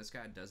sitting here and this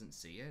guy doesn't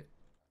see it.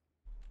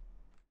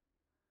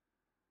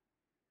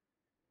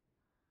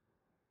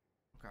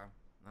 Okay.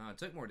 It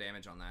took more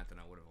damage on that than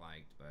I would have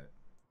liked, but...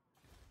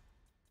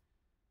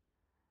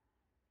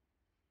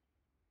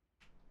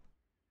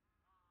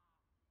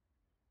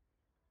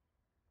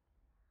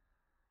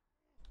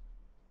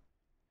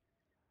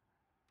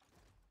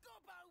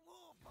 Gobbo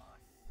war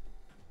boss.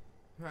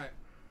 Alright.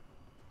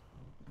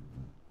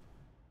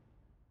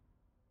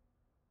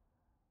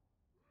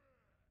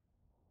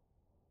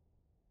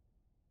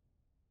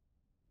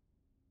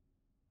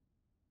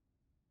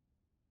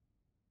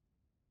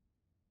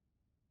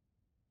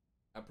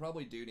 I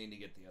probably do need to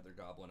get the other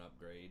goblin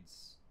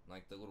upgrades.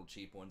 Like the little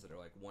cheap ones that are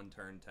like one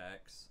turn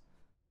techs.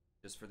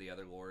 Just for the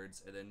other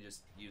lords. And then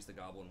just use the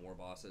goblin war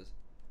bosses.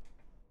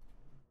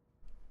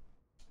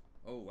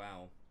 Oh,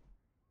 wow.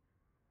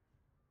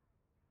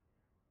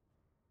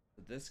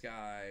 This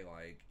guy,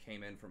 like,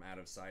 came in from out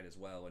of sight as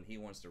well, and he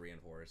wants to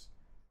reinforce.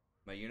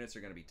 My units are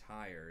going to be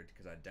tired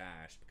because I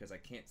dashed, because I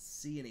can't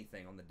see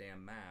anything on the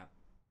damn map.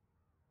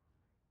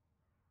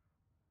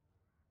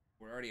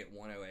 We're already at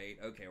 108.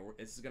 Okay,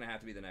 this is going to have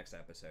to be the next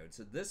episode.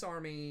 So this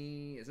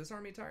army... is this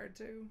army tired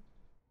too?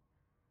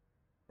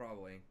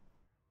 Probably.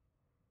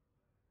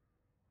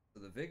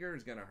 So the vigor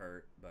is going to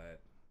hurt,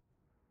 but...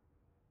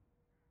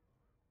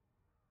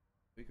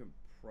 we can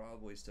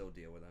probably still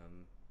deal with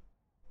them.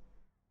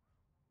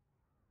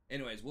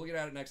 Anyways, we'll get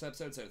at it next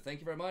episode, so thank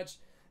you very much.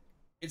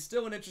 It's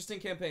still an interesting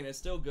campaign. It's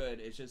still good.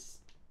 It's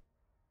just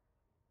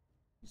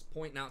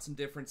pointing out some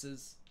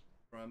differences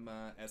from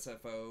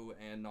SFO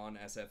and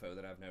non-SFO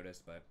that I've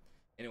noticed. But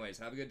anyways,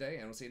 have a good day,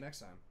 and we'll see you next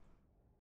time.